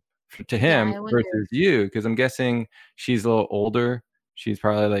him versus you, because I'm guessing she's a little older. She's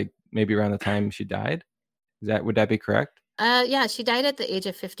probably like maybe around the time she died. Would that be correct? Yeah, she died at the age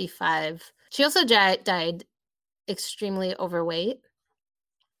of 55. She also died extremely overweight.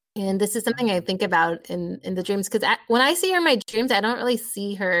 And this is something I think about in the dreams, because when I see her in my dreams, I don't really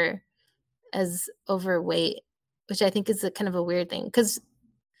see her as overweight, which I think is a kind of a weird thing. Because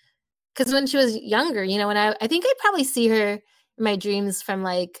when she was younger, when I think I probably see her in my dreams from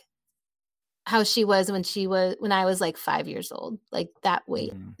like how she was when I was like 5 years old. Like that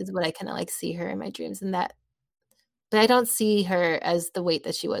weight is what I kind of like see her in my dreams, and that. But I don't see her as the weight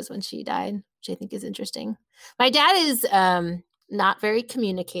that she was when she died, which I think is interesting. My dad is not very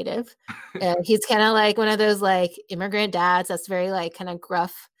communicative. He's kind of like one of those like immigrant dads that's very like kind of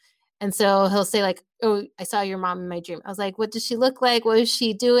gruff. And so he'll say like, oh, I saw your mom in my dream. I was like, what does she look like? What was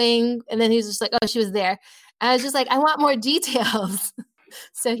she doing? And then he's just like, oh, she was there. And I was just like, I want more details.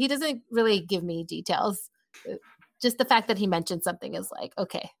 So he doesn't really give me details. Just the fact that he mentioned something is like,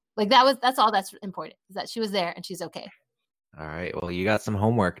 okay. Like that's all that's important, is that she was there and she's okay. All right. Well, you got some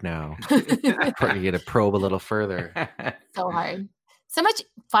homework now. You got to probe a little further. So hard. So much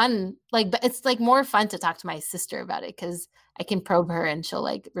fun. But it's like more fun to talk to my sister about it, because I can probe her and she'll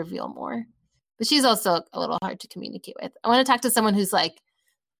like reveal more. But she's also a little hard to communicate with. I want to talk to someone who's like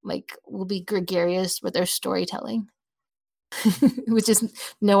will be gregarious with their storytelling, which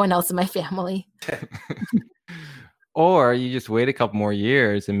is no one else in my family. Or you just wait a couple more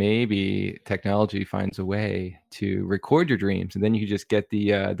years and maybe technology finds a way to record your dreams, and then you can just get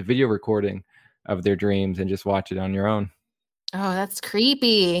the video recording of their dreams and just watch it on your own. Oh, that's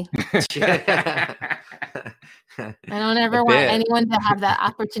creepy. A I don't ever want anyone to have that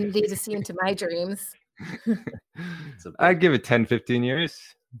opportunity to see into my dreams. I'd give it 10, 15 years.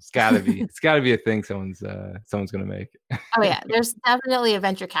 It's gotta be a thing someone's gonna make. Oh yeah, there's definitely a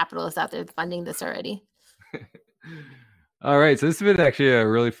venture capitalist out there funding this already. All right, so this has been actually a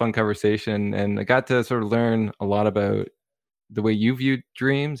really fun conversation, and I got to sort of learn a lot about the way you view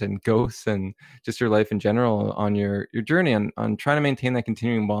dreams and ghosts and just your life in general on your journey on trying to maintain that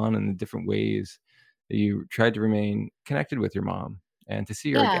continuing bond and the different ways that you tried to remain connected with your mom and to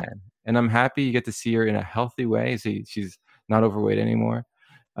see her again. And I'm happy you get to see her in a healthy way. So she's not overweight anymore.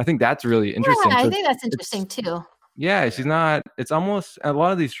 I think that's really interesting. Yeah, I think that's interesting too. Yeah, she's not. It's almost a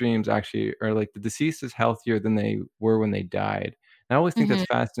lot of these dreams actually are like the deceased is healthier than they were when they died. And I always think that's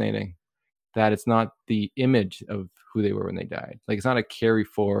fascinating, that it's not the image of who they were when they died. Like it's not a carry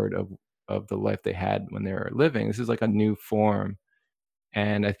forward of the life they had when they were living. This is like a new form.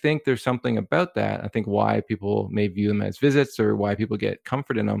 And I think there's something about that. I think why people may view them as visits or why people get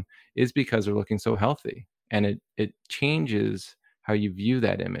comfort in them is because they're looking so healthy. And it changes how you view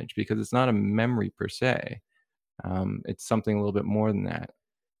that image because it's not a memory per se. It's something a little bit more than that.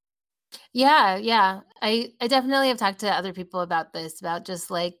 Yeah. I definitely have talked to other people about this, about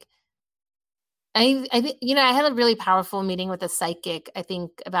just like, I think, I had a really powerful meeting with a psychic, I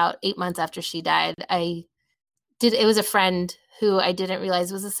think about 8 months after she died. It was a friend who I didn't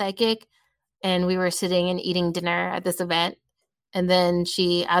realize was a psychic. And we were sitting and eating dinner at this event. And then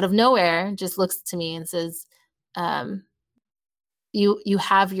she, out of nowhere, just looks to me and says, you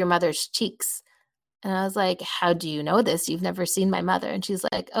have your mother's cheeks. And I was like, how do you know this? You've never seen my mother. And she's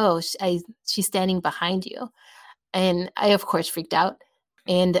like, oh, she's standing behind you. And I, of course, freaked out.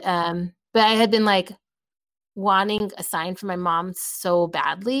 And, but I had been like wanting a sign from my mom so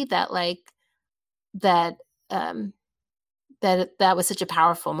badly that that was such a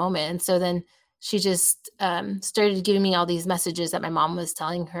powerful moment. And so then she just started giving me all these messages that my mom was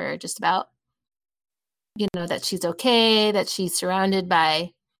telling her just about, that she's okay, that she's surrounded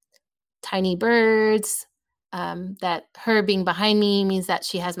by tiny birds, that her being behind me means that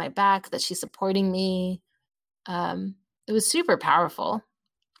she has my back, that she's supporting me. It was super powerful.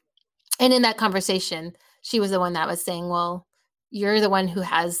 And in that conversation, she was the one that was saying, well, you're the one who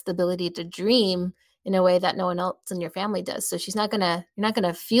has the ability to dream in a way that no one else in your family does. So you're not going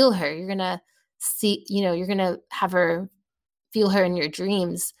to feel her. You're going to see, you're going to have her feel her in your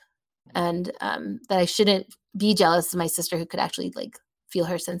dreams. And that I shouldn't be jealous of my sister who could actually like feel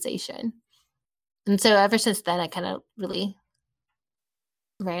her sensation. And so ever since then, I kind of really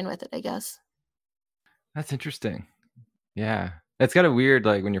ran with it, I guess. That's interesting. Yeah. It's kind of weird,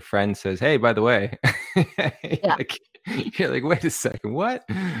 like when your friend says, hey, by the way, Yeah. You're like, wait a second, what?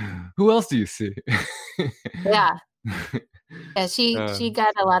 Who else do you see? Yeah. Yeah, she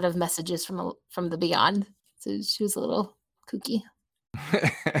got a lot of messages from the beyond. So she was a little kooky.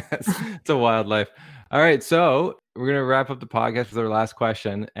 It's a wild life. All right, so we're going to wrap up the podcast with our last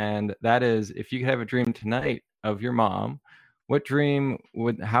question. And that is, if you could have a dream tonight of your mom,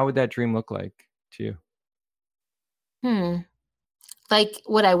 how would that dream look like to you? Like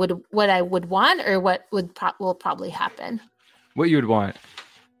what I would want, or what will probably happen? What you would want.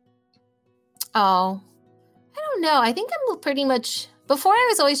 Oh, I don't know. I think I'm pretty much, before I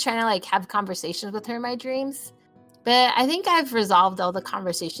was always trying to like have conversations with her in my dreams, but I think I've resolved all the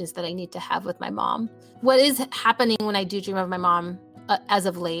conversations that I need to have with my mom. What is happening when I do dream of my mom as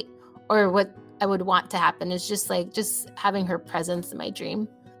of late, or what I would want to happen, is just having her presence in my dream.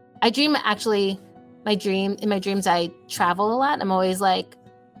 I dream actually. In my dreams, I travel a lot. I'm always like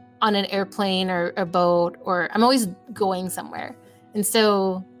on an airplane or a boat, or I'm always going somewhere. And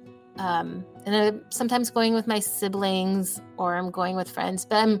so, and I'm sometimes going with my siblings, or I'm going with friends,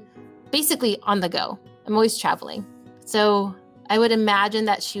 but I'm basically on the go. I'm always traveling. So I would imagine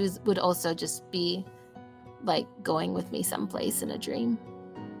that she would also just be like going with me someplace in a dream.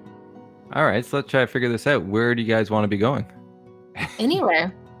 All right, so let's try to figure this out. Where do you guys want to be going?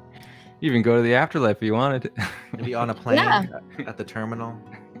 Anywhere. Even go to the afterlife if you wanted. Maybe on a plane at the terminal.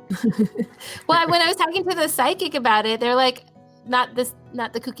 Well, when I was talking to the psychic about it, they're like, not the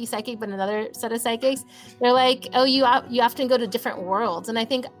kooky psychic, but another set of psychics. They're like, oh, you often go to different worlds. And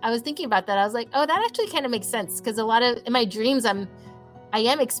I was thinking about that. I was like, oh, that actually kind of makes sense, because a lot of in my dreams, I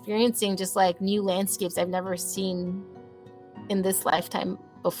am experiencing just like new landscapes I've never seen in this lifetime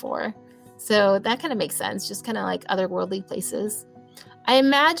before. So that kind of makes sense. Just kind of like otherworldly places. I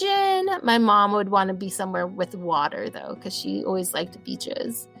imagine my mom would want to be somewhere with water, though, because she always liked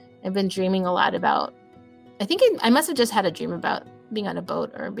beaches. I've been dreaming a lot about, I think I must have just had a dream about being on a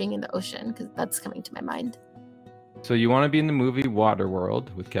boat or being in the ocean, because that's coming to my mind. So you want to be in the movie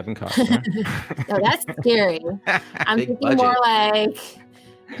Waterworld with Kevin Costner? No, that's scary. I'm Big thinking budget.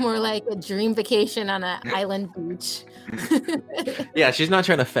 more like a dream vacation on an island beach. Yeah, she's not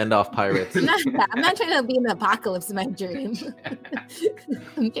trying to fend off pirates. I'm not trying to be in the apocalypse in my dream.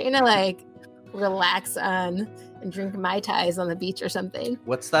 I'm trying to like relax on and drink Mai Tais on the beach or something.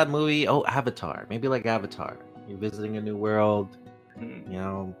 What's that movie? Oh, Avatar. Maybe like Avatar. You're visiting a new world, you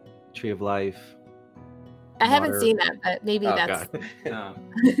know, Tree of Life. I haven't seen that, but maybe that's. No.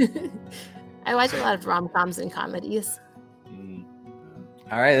 I watch a lot of rom-coms and comedies.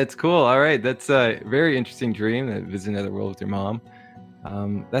 All right, that's cool. All right, that's a very interesting dream, that visit another world with your mom.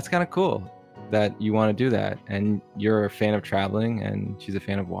 That's kind of cool that you want to do that, and you're a fan of traveling, and she's a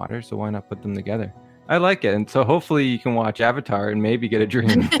fan of water, so why not put them together? I like it, and so hopefully you can watch Avatar and maybe get a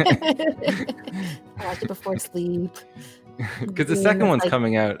dream. Watch it before sleep. Because the second one's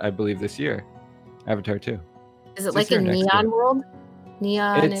coming out, I believe, this year. Avatar 2. Is it like a neon world?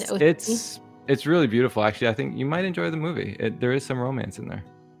 Neon. It's really beautiful. Actually, I think you might enjoy the movie. There is some romance in there.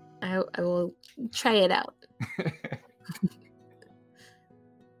 I will try it out.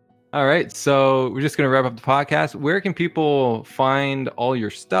 All right, so we're just going to wrap up the podcast. Where can people find all your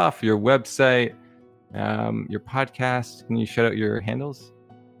stuff, your website, your podcast? Can you shout out your handles?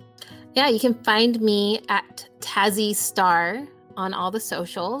 Yeah, you can find me at Tazzy Star on all the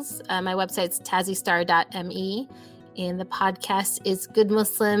socials. My website's tazzystar.me, and the podcast is Good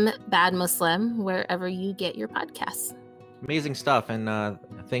Muslim, Bad Muslim, wherever you get your podcasts. Amazing stuff, and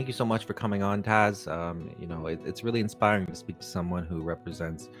thank you so much for coming on, Taz. You know, it's really inspiring to speak to someone who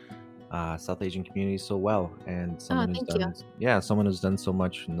represents South Asian communities so well, and someone someone who's done so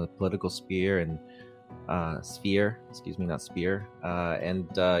much in the political sphere and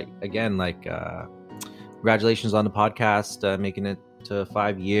again, like congratulations on the podcast, making it to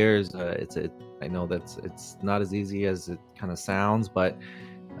 5 years. I know it's not as easy as it kind of sounds, but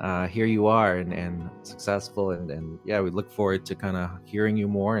here you are and successful, and yeah, we look forward to kind of hearing you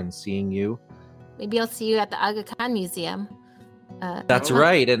more and seeing you. Maybe I'll see you at the Aga Khan Museum. That's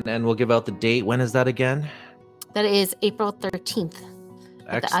right, and we'll give out the date. When is that again? That is April 13th.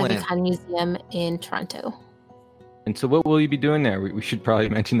 At the Aga Khan Museum in Toronto. And so what will you be doing there? We should probably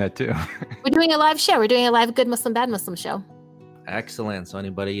mention that too. We're doing a live show. We're doing a live Good Muslim, Bad Muslim show. Excellent. So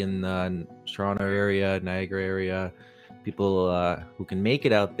anybody in the Toronto area, Niagara area, people who can make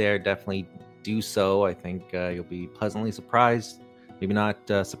it out there, definitely do so. I think you'll be pleasantly surprised. Maybe not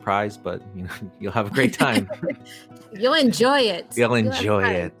surprised, but you know, you'll have a great time. You'll enjoy it. You'll enjoy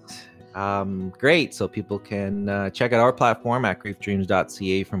it. Great. So people can check out our platform at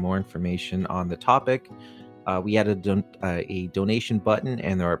griefdreams.ca for more information on the topic. We added a donation button,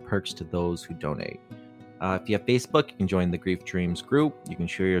 and there are perks to those who donate. If you have Facebook, you can join the Grief Dreams group. You can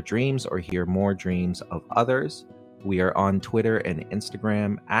share your dreams or hear more dreams of others. We are on Twitter and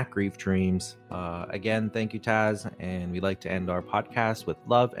Instagram at Grief Dreams. Again, thank you, Taz. And we'd like to end our podcast with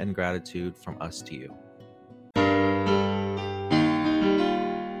love and gratitude from us to you.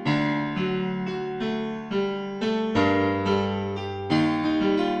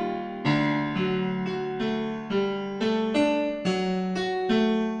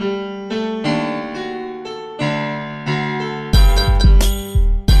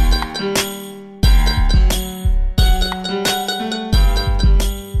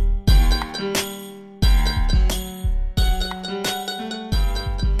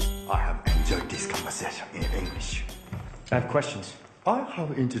 I have questions. I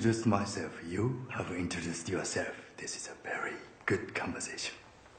have introduced myself. You have introduced yourself. This is a very good conversation.